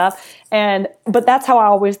dancing and stuff. But that's how I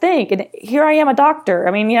always think. And here I am, a doctor.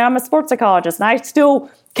 I mean, I'm a sports psychologist, and I still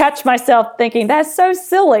catch myself thinking that's so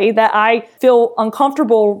silly that I feel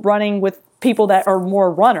uncomfortable running with people that are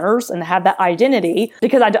more runners and have that identity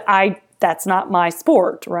because I that's not my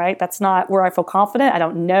sport, right? That's not where I feel confident. I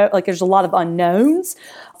don't know. Like, there's a lot of unknowns.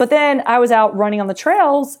 But then I was out running on the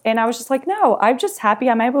trails and I was just like, no, I'm just happy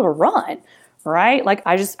I'm able to run, right? Like,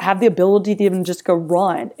 I just have the ability to even just go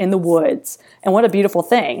run in the woods. And what a beautiful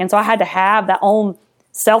thing. And so I had to have that own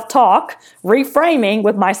self-talk, reframing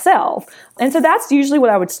with myself. And so that's usually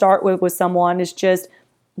what I would start with someone, is just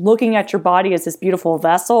looking at your body as this beautiful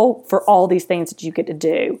vessel for all these things that you get to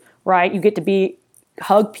do, right? You get to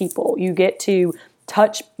hug people, you get to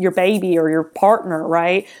touch your baby or your partner,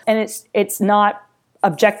 right? And it's not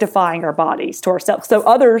objectifying our bodies to ourselves. So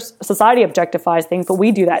society objectifies things, but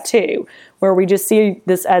we do that too, where we just see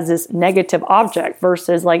this as this negative object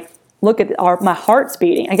versus like, look at my heart's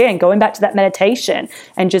beating. Again, going back to that meditation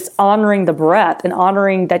and just honoring the breath and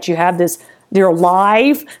honoring that you have this, you're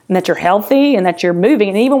alive and that you're healthy and that you're moving.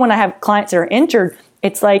 And even when I have clients that are injured,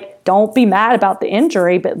 it's like, don't be mad about the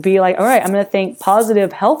injury, but be like, all right, I'm going to think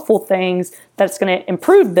positive, helpful things that's going to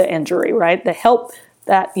improve the injury, right? To help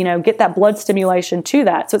that, get that blood stimulation to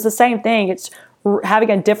that. So it's the same thing. It's having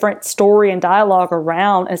a different story and dialogue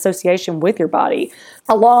around association with your body,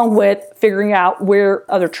 along with figuring out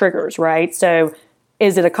where other triggers, right? So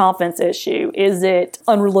is it a confidence issue? Is it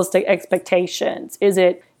unrealistic expectations? Is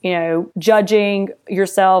it, judging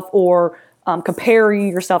yourself or comparing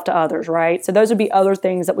yourself to others, right? So those would be other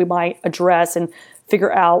things that we might address and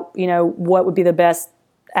figure out, what would be the best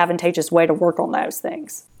advantageous way to work on those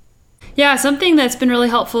things. Yeah, something that's been really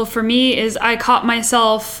helpful for me is I caught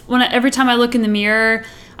myself every time I look in the mirror,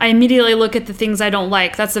 I immediately look at the things I don't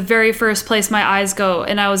like. That's the very first place my eyes go,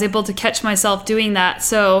 and I was able to catch myself doing that.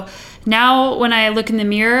 So now when I look in the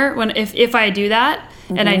mirror, if I do that,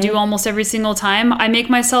 and I do almost every single time, I make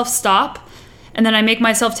myself stop. And then I make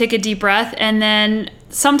myself take a deep breath, and then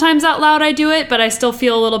sometimes out loud I do it, but I still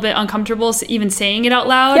feel a little bit uncomfortable even saying it out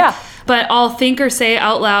loud. Yeah. But I'll think or say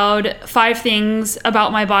out loud 5 things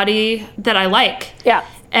about my body that I like. Yeah.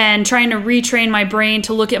 And trying to retrain my brain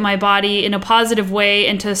to look at my body in a positive way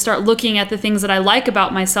and to start looking at the things that I like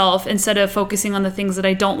about myself instead of focusing on the things that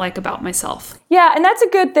I don't like about myself. Yeah, and that's a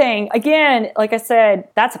good thing. Again, like I said,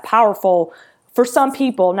 that's a powerful for some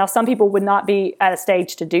people, now some people would not be at a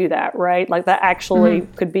stage to do that, right? Like that actually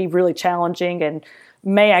could be really challenging and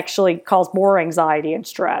may actually cause more anxiety and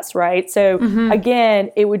stress, right? So again,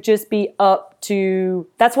 it would just be up to,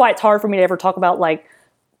 that's why it's hard for me to ever talk about like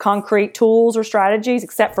concrete tools or strategies,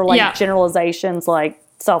 except for like generalizations like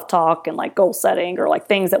self-talk and like goal setting or like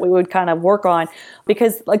things that we would kind of work on.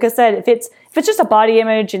 Because like I said, if it's just a body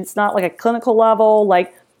image and it's not like a clinical level,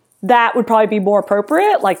 like that would probably be more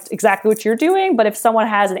appropriate, like exactly what you're doing. But if someone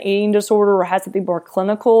has an eating disorder or has something more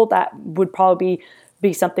clinical, that would probably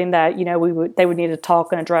be something that, you know, they would need to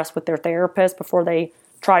talk and address with their therapist before they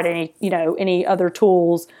tried any other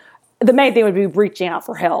tools. The main thing would be reaching out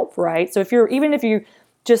for help, right? So if you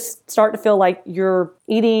just start to feel like you're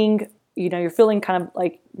eating, you know, you're feeling kind of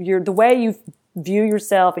like the way you view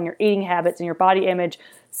yourself and your eating habits and your body image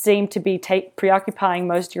seem to be preoccupying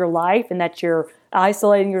most of your life, and that you're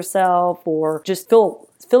isolating yourself or just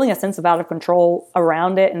feeling a sense of out of control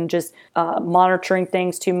around it, and just monitoring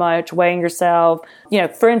things too much, weighing yourself, you know,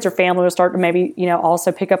 friends or family will start to maybe, you know,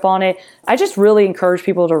 also pick up on it. I just really encourage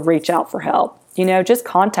people to reach out for help. You know, just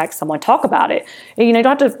contact someone, talk about it. You know, you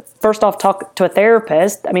don't have to first off talk to a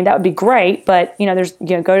therapist. I mean, that would be great, but you know,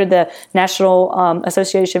 go to the National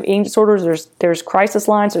Association of Eating Disorders. There's crisis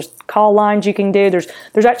lines, there's call lines you can do. There's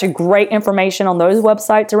actually great information on those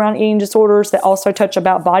websites around eating disorders that also touch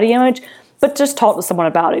about body image. But just talk to someone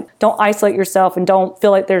about it. Don't isolate yourself and don't feel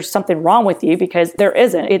like there's something wrong with you, because there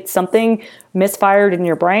isn't. It's something misfired in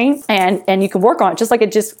your brain, and you can work on it. Just like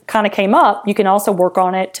it just kind of came up, you can also work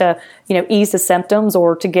on it to, you know, ease the symptoms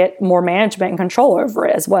or to get more management and control over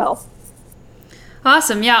it as well.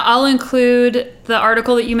 Awesome. Yeah, I'll include the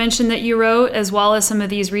article that you mentioned that you wrote, as well as some of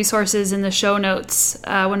these resources in the show notes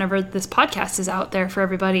whenever this podcast is out there for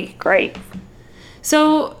everybody. Great.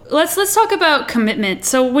 So let's talk about commitment.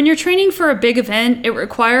 So when you're training for a big event, it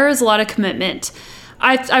requires a lot of commitment.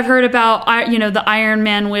 I've heard about, you know, the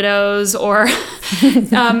Ironman widows, or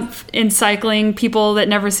in cycling, people that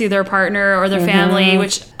never see their partner or their family,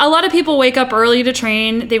 which a lot of people wake up early to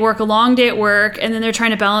train. They work a long day at work, and then they're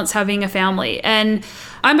trying to balance having a family. And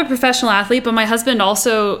I'm a professional athlete, but my husband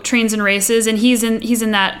also trains in races, and he's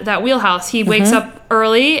in that wheelhouse. He wakes up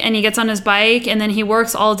early and he gets on his bike, and then he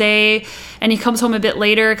works all day, and he comes home a bit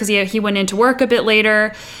later because he went into work a bit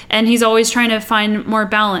later, and he's always trying to find more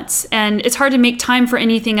balance. And it's hard to make time for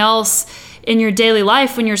anything else in your daily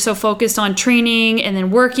life when you're so focused on training and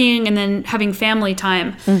then working and then having family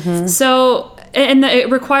time. So, and it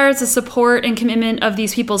requires the support and commitment of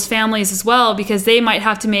these people's families as well, because they might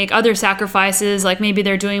have to make other sacrifices, like maybe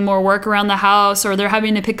they're doing more work around the house, or they're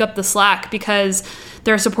having to pick up the slack because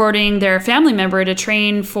they're supporting their family member to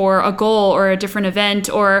train for a goal or a different event.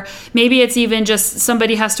 Or maybe it's even just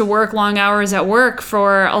somebody has to work long hours at work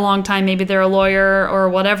for a long time. Maybe they're a lawyer or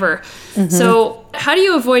whatever. So how do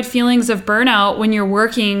you avoid feelings of burnout when you're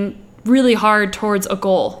working really hard towards a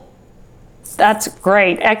goal? That's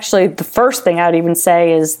great. Actually, the first thing I would even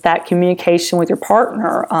say is that communication with your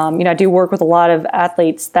partner. You know, I do work with a lot of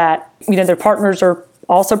athletes that, you know, their partners are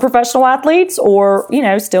also professional athletes, or, you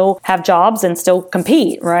know, still have jobs and still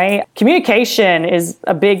compete, right? Communication is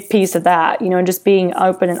a big piece of that, you know, and just being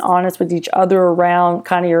open and honest with each other around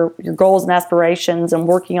kind of your goals and aspirations, and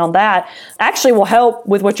working on that actually will help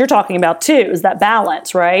with what you're talking about too, is that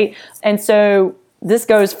balance, right? And so this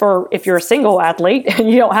goes for if you're a single athlete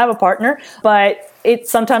and you don't have a partner, but it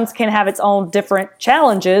sometimes can have its own different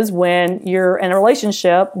challenges when you're in a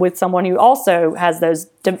relationship with someone who also has those,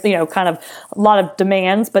 you know, kind of a lot of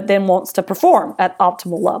demands, but then wants to perform at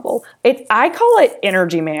optimal level. I call it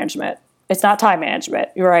energy management. It's not time management,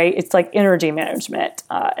 right? It's like energy management.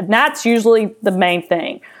 And that's usually the main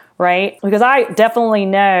thing, right? Because I definitely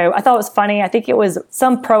know, I thought it was funny. I think it was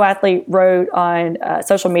some pro athlete wrote on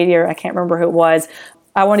social media. I can't remember who it was.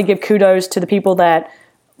 I want to give kudos to the people that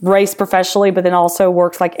race professionally, but then also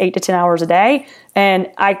works like 8 to 10 hours a day. And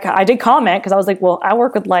I did comment, because I was like, well, I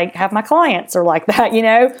work with like half my clients are like that, you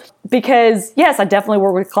know, because yes, I definitely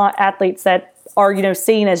work with athletes that are, you know,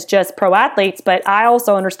 seen as just pro athletes, but I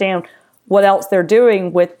also understand what else they're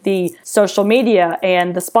doing with the social media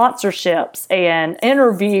and the sponsorships and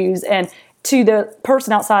interviews. And to the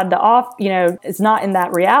person outside the off, you know, it's not in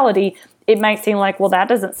that reality. It might seem like, well, that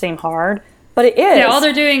doesn't seem hard, but it is. Yeah, all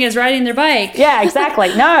they're doing is riding their bike. Yeah,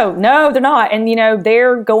 exactly. No, they're not. And, you know,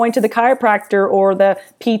 they're going to the chiropractor or the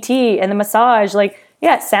PT and the massage. Like,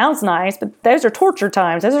 yeah, it sounds nice, but those are torture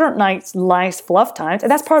times. Those aren't nice fluff times.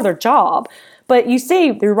 And that's part of their job. But you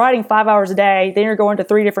see, you're riding 5 hours a day, then you're going to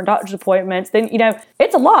 3 different doctor's appointments. Then, you know,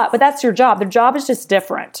 it's a lot, but that's your job. Their job is just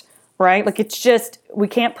different, right? Like it's just, we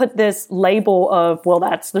can't put this label of, well,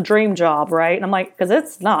 that's the dream job, right? And I'm like, because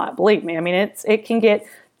it's not, believe me. I mean, it can get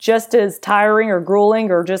just as tiring or grueling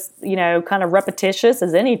or just, kind of repetitious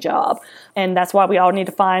as any job. And that's why we all need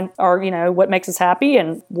to find our, what makes us happy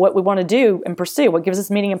and what we want to do and pursue, what gives us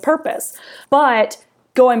meaning and purpose. But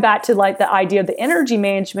going back to like the idea of the energy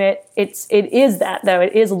management, it is that though.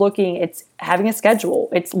 It is it's having a schedule.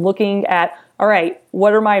 It's looking at, all right,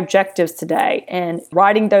 what are my objectives today? And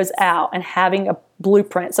writing those out and having a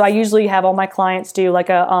blueprint. So I usually have all my clients do like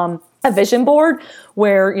a vision board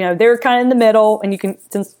where, they're kind of in the middle, and you can,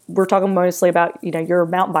 since we're talking mostly about, you're a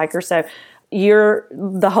mountain biker, so you're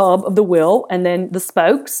the hub of the wheel, and then the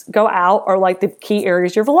spokes go out are like the key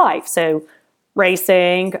areas of your life. So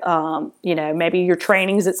racing, maybe your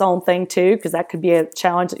training is its own thing too, because that could be a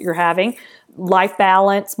challenge that you're having. Life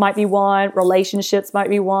balance might be one, relationships might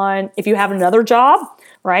be one. If you have another job,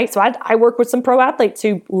 right? So I work with some pro athletes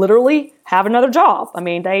who literally have another job. I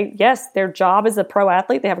mean, their job is a pro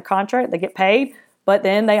athlete. They have a contract, they get paid, but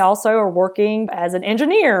then they also are working as an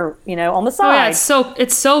engineer, on the side. Oh yeah,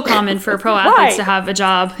 it's so common for pro athletes to have a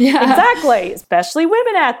job. Yeah. Exactly. Especially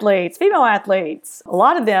women athletes, female athletes. A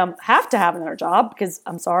lot of them have to have another job because,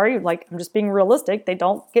 I'm sorry, like I'm just being realistic, they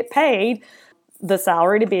don't get paid the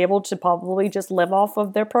salary to be able to probably just live off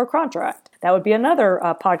of their pro contract. That would be another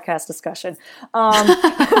podcast discussion.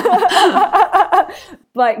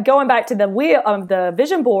 But going back to the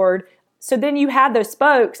vision board, so then you have those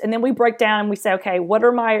spokes, and then we break down and we say, okay, what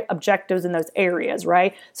are my objectives in those areas,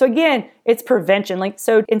 right? So again, it's prevention. Like,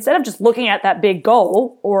 so instead of just looking at that big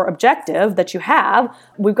goal or objective that you have,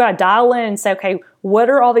 we've got to dial in and say, okay,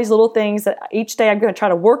 what are all these little things that each day I'm going to try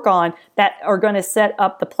to work on that are going to set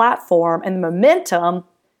up the platform and the momentum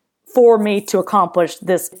for me to accomplish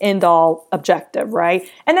this end-all objective, right?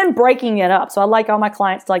 And then breaking it up. So I like all my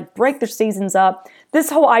clients to like break their seasons up.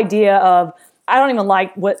 This whole idea of, I don't even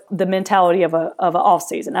like what the mentality of an off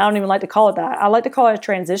season. I don't even like to call it that. I like to call it a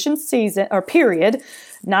transition season or period,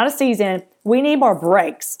 not a season. We need more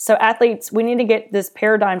breaks. So athletes, we need to get this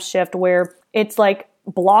paradigm shift where it's like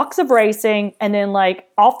blocks of racing and then like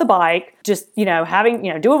off the bike, just, having,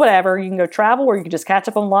 doing whatever. You can go travel, or you can just catch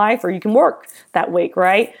up on life, or you can work that week,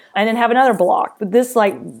 right? And then have another block. But this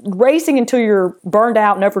like racing until you're burned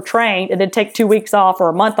out and overtrained and then take 2 weeks off or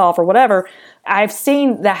a month off or whatever, I've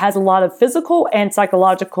seen that has a lot of physical and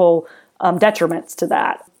psychological detriments to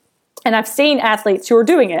that. And I've seen athletes who are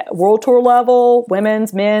doing it, world tour level,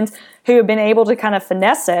 women's, men's, who have been able to kind of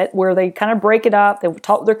finesse it where they kind of break it up. They've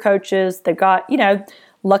talked to their coaches. They've got,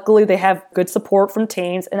 luckily they have good support from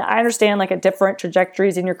teams. And I understand like at different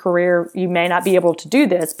trajectories in your career, you may not be able to do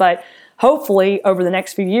this, but hopefully over the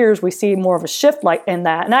next few years, we see more of a shift like in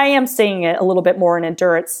that. And I am seeing it a little bit more in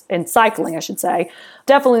endurance and cycling, I should say.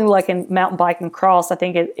 Definitely like in mountain bike and cross, I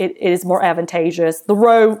think it is more advantageous. The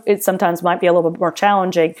row, it sometimes might be a little bit more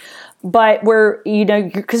challenging. But where,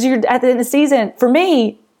 because you're at the end of the season, for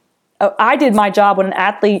me, I did my job when an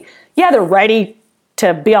athlete, they're ready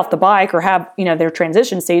to be off the bike or have, their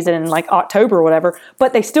transition season in like October or whatever,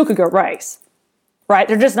 but they still could go race. Right?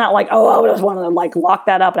 They're just not like, oh, I just want to like lock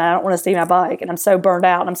that up and I don't want to see my bike and I'm so burned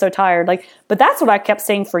out and I'm so tired. Like, but that's what I kept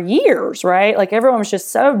seeing for years, right? Like everyone was just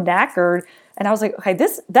so knackered. And I was like, okay,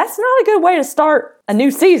 that's not a good way to start a new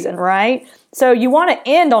season, right? So you want to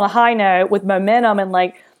end on a high note with momentum and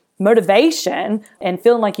like motivation and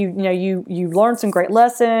feeling like you learned some great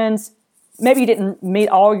lessons. Maybe you didn't meet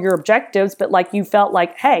all your objectives, but like you felt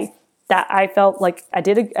like, hey, that I felt like I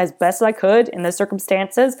did as best as I could in those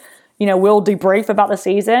circumstances. We'll debrief about the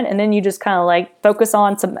season, and then you just kind of like focus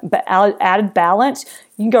on some added balance.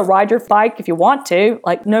 You can go ride your bike if you want to,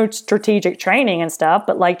 like no strategic training and stuff,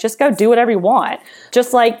 but like just go do whatever you want.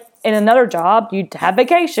 Just like in another job, you'd have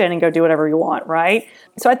vacation and go do whatever you want, right?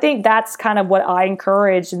 So I think that's kind of what I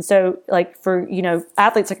encourage. And so like for,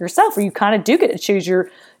 athletes like yourself, where you kind of do get to choose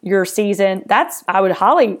your season, I would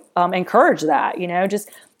highly encourage that, just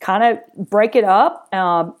kind of break it up,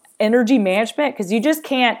 energy management, because you just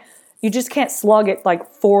can't slug it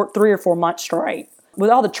like 3 or 4 months straight. With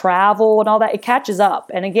all the travel and all that, it catches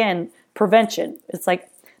up. And again, prevention. It's like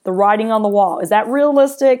the writing on the wall. Is that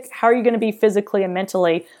realistic? How are you going to be physically and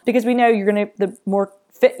mentally? Because we know the more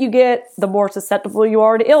fit you get, the more susceptible you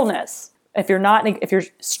are to illness. If you're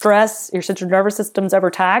stressed, your central nervous system's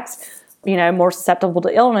overtaxed, more susceptible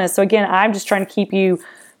to illness. So again, I'm just trying to keep you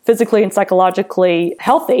physically and psychologically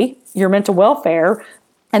healthy, your mental welfare.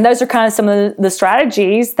 And those are kind of some of the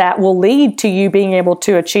strategies that will lead to you being able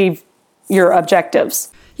to achieve your objectives.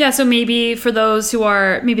 Yeah, so maybe for those who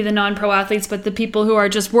are maybe the non-pro athletes, but the people who are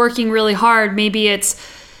just working really hard, maybe it's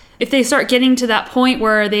if they start getting to that point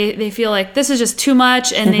where they feel like this is just too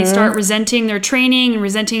much and they start resenting their training and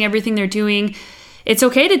resenting everything they're doing, it's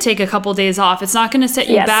okay to take a couple days off. It's not going to set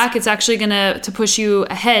you back. It's actually going to push you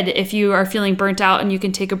ahead if you are feeling burnt out and you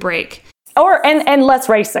can take a break. And less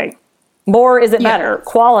racing. More isn't better.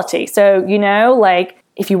 Quality. So, like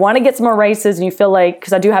if you want to get some more races and you feel like,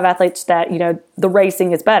 because I do have athletes that, the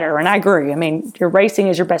racing is better. And I agree. I mean, your racing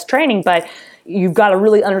is your best training, but you've got to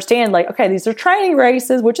really understand like, okay, these are training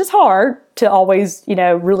races, which is hard to always,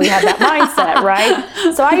 really have that mindset,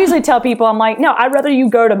 right? So I usually tell people, I'm like, no, I'd rather you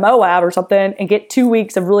go to Moab or something and get 2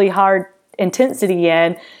 weeks of really hard intensity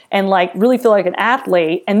in and like really feel like an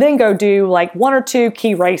athlete and then go do like 1 or 2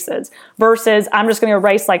 key races versus I'm just going to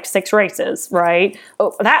race like 6 races, right?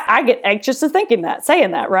 That I get anxious to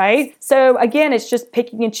saying that, right? So again, it's just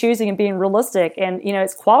picking and choosing and being realistic, and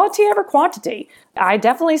it's quality over quantity. I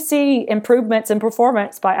definitely see improvements in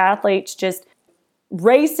performance by athletes just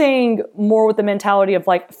racing more with the mentality of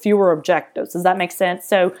like fewer objectives. Does that make sense?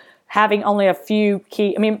 So having only a few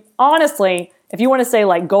key, honestly, if you want to say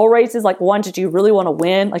like goal races, like ones that you really want to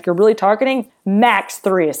win, like you're really targeting, max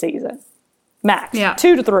 3 a season. Max.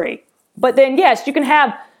 2 to 3. But then, yes, you can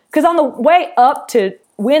have, because on the way up to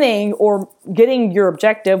winning or getting your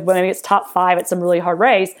objective, maybe it's top 5 at some really hard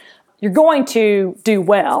race, you're going to do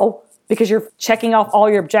well because you're checking off all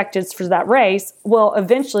your objectives for that race. Well,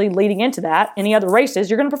 eventually leading into that, any other races,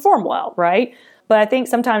 you're going to perform well, right? But I think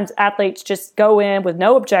sometimes athletes just go in with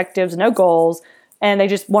no objectives, no goals, and they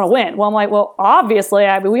just want to win. Well, I'm like, well, obviously,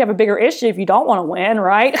 we have a bigger issue if you don't want to win,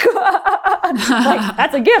 right? Like,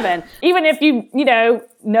 that's a given. Even if you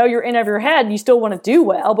know you're in over your head, you still want to do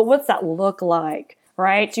well, but what's that look like,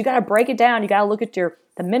 right? So you got to break it down. You got to look at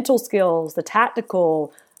the mental skills, the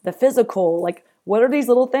tactical, the physical, like what are these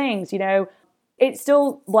little things, It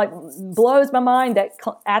still like blows my mind that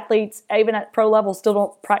athletes, even at pro level, still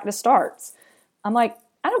don't practice starts. I'm like,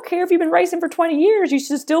 I don't care if you've been racing for 20 years. You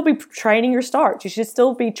should still be training your starts. You should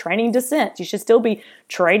still be training descents. You should still be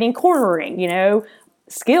training cornering,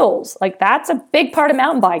 skills. Like that's a big part of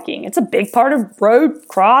mountain biking. It's a big part of road,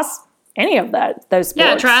 cross, any of those sports.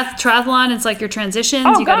 Yeah, triathlon, it's like your transitions.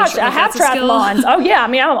 Oh, gosh, I have triathlons. Oh,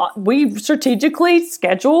 yeah. We strategically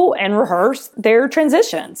schedule and rehearse their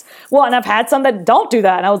transitions. Well, and I've had some that don't do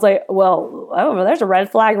that. And I was like, well, there's a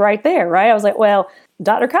red flag right there, right? I was like, well,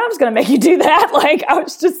 Dr. Keim's going to make you do that. Like, I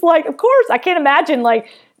was just like, of course, I can't imagine like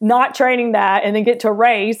not training that and then get to a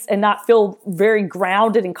race and not feel very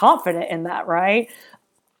grounded and confident in that, right?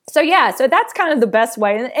 So that's kind of the best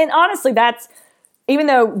way. And honestly, that's, even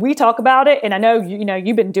though we talk about it, and I know,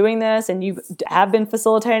 you've been doing this and you have been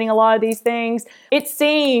facilitating a lot of these things, it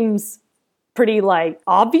seems pretty like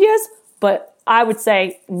obvious, but I would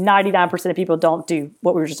say 99% of people don't do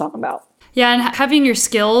what we were just talking about. Yeah, and having your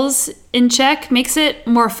skills in check makes it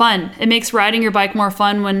more fun. It makes riding your bike more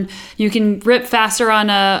fun when you can rip faster around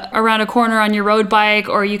a corner on your road bike,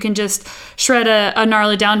 or you can just shred a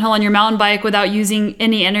gnarly downhill on your mountain bike without using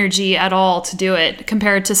any energy at all to do it,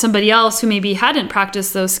 compared to somebody else who maybe hadn't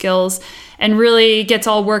practiced those skills and really gets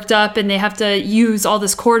all worked up and they have to use all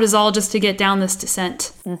this cortisol just to get down this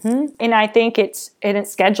descent. Mm-hmm. And I think it's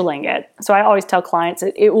scheduling it. So I always tell clients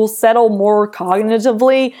it will settle more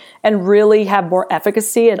cognitively and really have more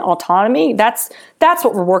efficacy and autonomy. That's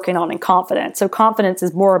what we're working on in confidence. So confidence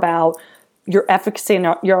is more about your efficacy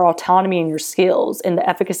and your autonomy and your skills and the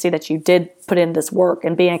efficacy that you did put in this work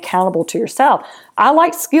and being accountable to yourself. I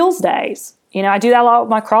like skills days. I do that a lot with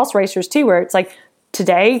my cross racers too, where it's like,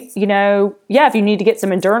 today, if you need to get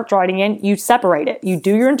some endurance riding in, you separate it. You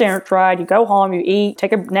do your endurance ride, you go home, you eat,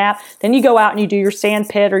 take a nap, then you go out and you do your sand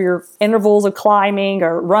pit or your intervals of climbing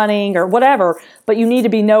or running or whatever. But you need to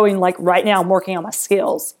be knowing, like, right now I'm working on my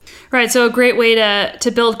skills. Right. So a great way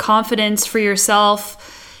to build confidence for yourself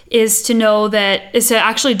is to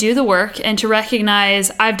actually do the work and to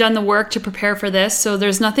recognize I've done the work to prepare for this. So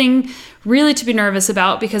there's nothing really to be nervous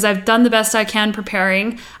about because I've done the best I can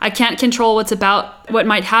preparing. I can't control what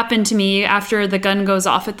might happen to me after the gun goes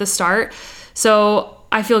off at the start. So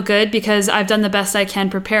I feel good because I've done the best I can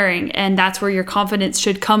preparing. And that's where your confidence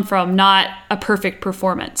should come from, not a perfect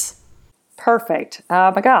performance. Perfect.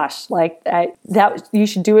 Oh my gosh. You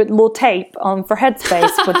should do a little tape for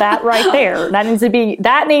Headspace with that right there. That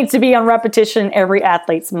needs to be on repetition in every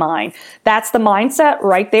athlete's mind. That's the mindset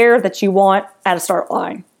right there that you want at a start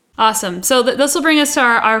line. Awesome. So this will bring us to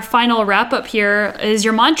our final wrap up here is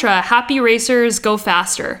your mantra, happy racers go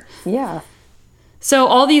faster. Yeah. So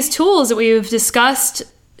all these tools that we've discussed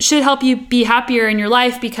should help you be happier in your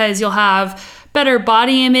life because you'll have better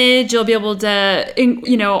body image. You'll be able to,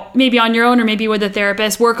 maybe on your own or maybe with a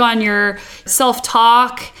therapist, work on your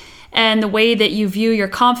self-talk and the way that you view your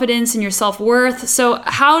confidence and your self-worth. So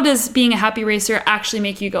how does being a happy racer actually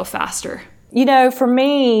make you go faster? For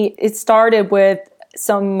me, it started with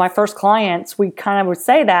some of my first clients. We kind of would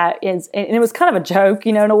say that, and it was kind of a joke,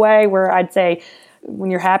 in a way, where I'd say,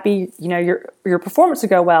 when you're happy, your performance would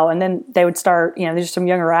go well. And then they would start, there's some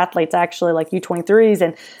younger athletes, actually, like U23s,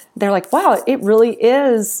 and they're like, wow, it really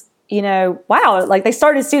is, wow. Like, they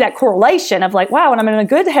started to see that correlation of like, wow, when I'm in a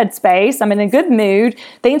good headspace, I'm in a good mood,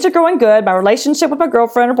 things are going good, my relationship with my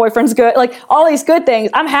girlfriend or boyfriend's good, like all these good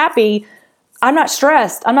things, I'm happy, I'm not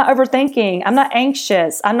stressed, I'm not overthinking, I'm not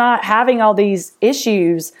anxious, I'm not having all these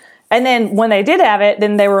issues. And then when they did have it,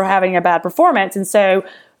 then they were having a bad performance. And so,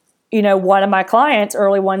 one of my clients,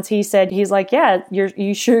 early ones, he's like, yeah,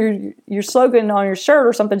 your slogan on your shirt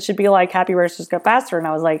or something should be like, happy racers go faster. And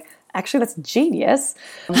I was like, actually, that's genius.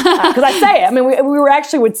 Because I say it. I mean, we were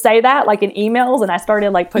actually would say that like in emails, and I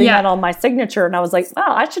started like putting that on my signature, and I was like,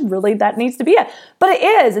 wow, that needs to be it. But it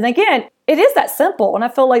is. And again, it is that simple. And I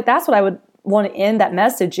feel like that's what I would want to end that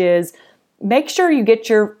message is, make sure you get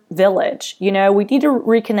your village. We need to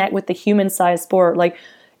reconnect with the human side of sport. Like,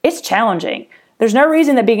 it's challenging. There's no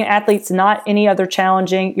reason that being an athlete's not any other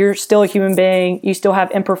challenging. You're still a human being. You still have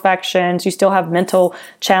imperfections. You still have mental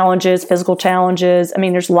challenges, physical challenges. I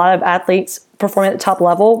mean, there's a lot of athletes performing at the top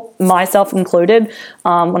level, myself included,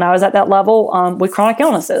 when I was at that level, with chronic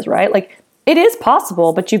illnesses, right? Like, it is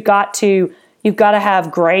possible, but you've got to have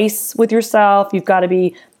grace with yourself. You've got to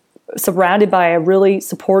be surrounded by a really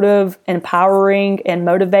supportive, empowering, and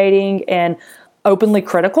motivating, and openly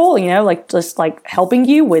critical, like just like helping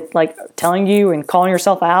you with like telling you and calling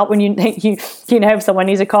yourself out when you think if someone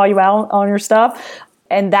needs to call you out on your stuff.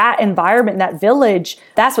 And that environment, that village,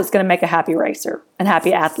 that's what's going to make a happy racer and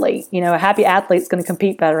happy athlete. A happy athlete's going to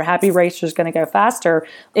compete better. A happy racer is going to go faster.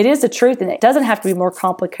 It is the truth, and it doesn't have to be more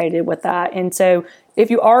complicated with that. And so if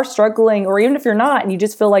you are struggling, or even if you're not, and you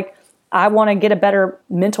just feel like, I want to get a better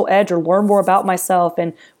mental edge or learn more about myself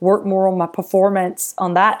and work more on my performance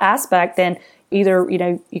on that aspect, then either,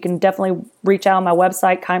 you can definitely reach out on my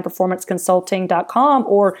website, keimperformanceconsulting.com,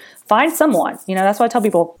 or find someone. That's why I tell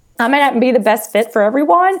people, I may not be the best fit for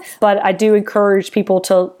everyone, but I do encourage people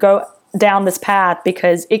to go down this path,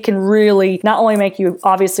 because it can really not only make you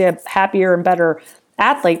obviously a happier and better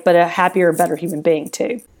athlete, but a happier and better human being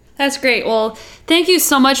too. That's great. Well, thank you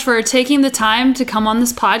so much for taking the time to come on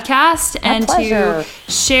this podcast and to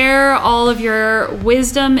share all of your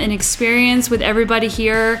wisdom and experience with everybody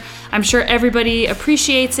here. I'm sure everybody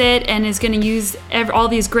appreciates it and is going to use all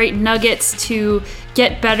these great nuggets to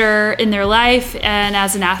get better in their life and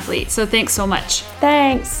as an athlete. So thanks so much.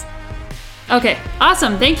 Thanks. Okay,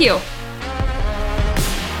 awesome. Thank you.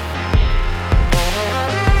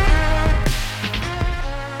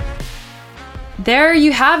 There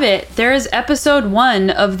you have it. There's episode 1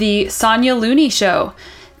 of the Sonia Looney Show.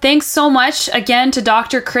 Thanks so much again to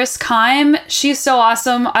Dr. Kris Keim. She's so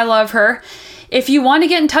awesome. I love her. If you want to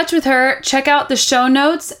get in touch with her, check out the show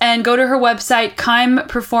notes and go to her website,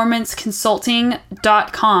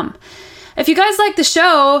 keimperformanceconsulting.com. If you guys like the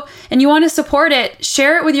show and you want to support it,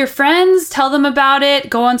 share it with your friends, tell them about it,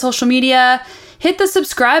 go on social media, hit the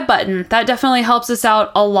subscribe button. That definitely helps us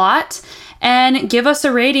out a lot. And give us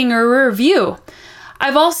a rating or a review.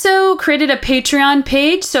 I've also created a Patreon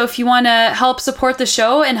page, so if you want to help support the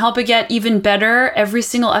show and help it get even better every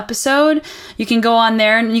single episode, you can go on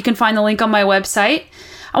there and you can find the link on my website.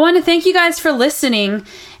 I want to thank you guys for listening.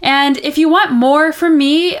 And if you want more from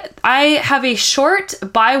me, I have a short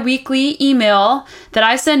bi-weekly email that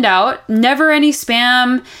I send out, never any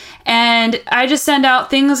spam. And I just send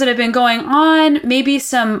out things that have been going on, maybe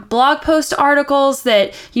some blog post articles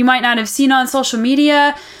that you might not have seen on social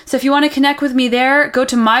media. So if you want to connect with me there, go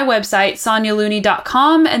to my website,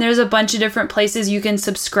 sonialooney.com, and there's a bunch of different places you can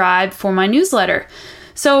subscribe for my newsletter.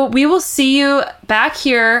 So we will see you back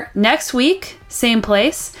here next week, same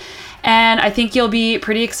place. And I think you'll be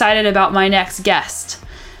pretty excited about my next guest.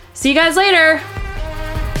 See you guys later.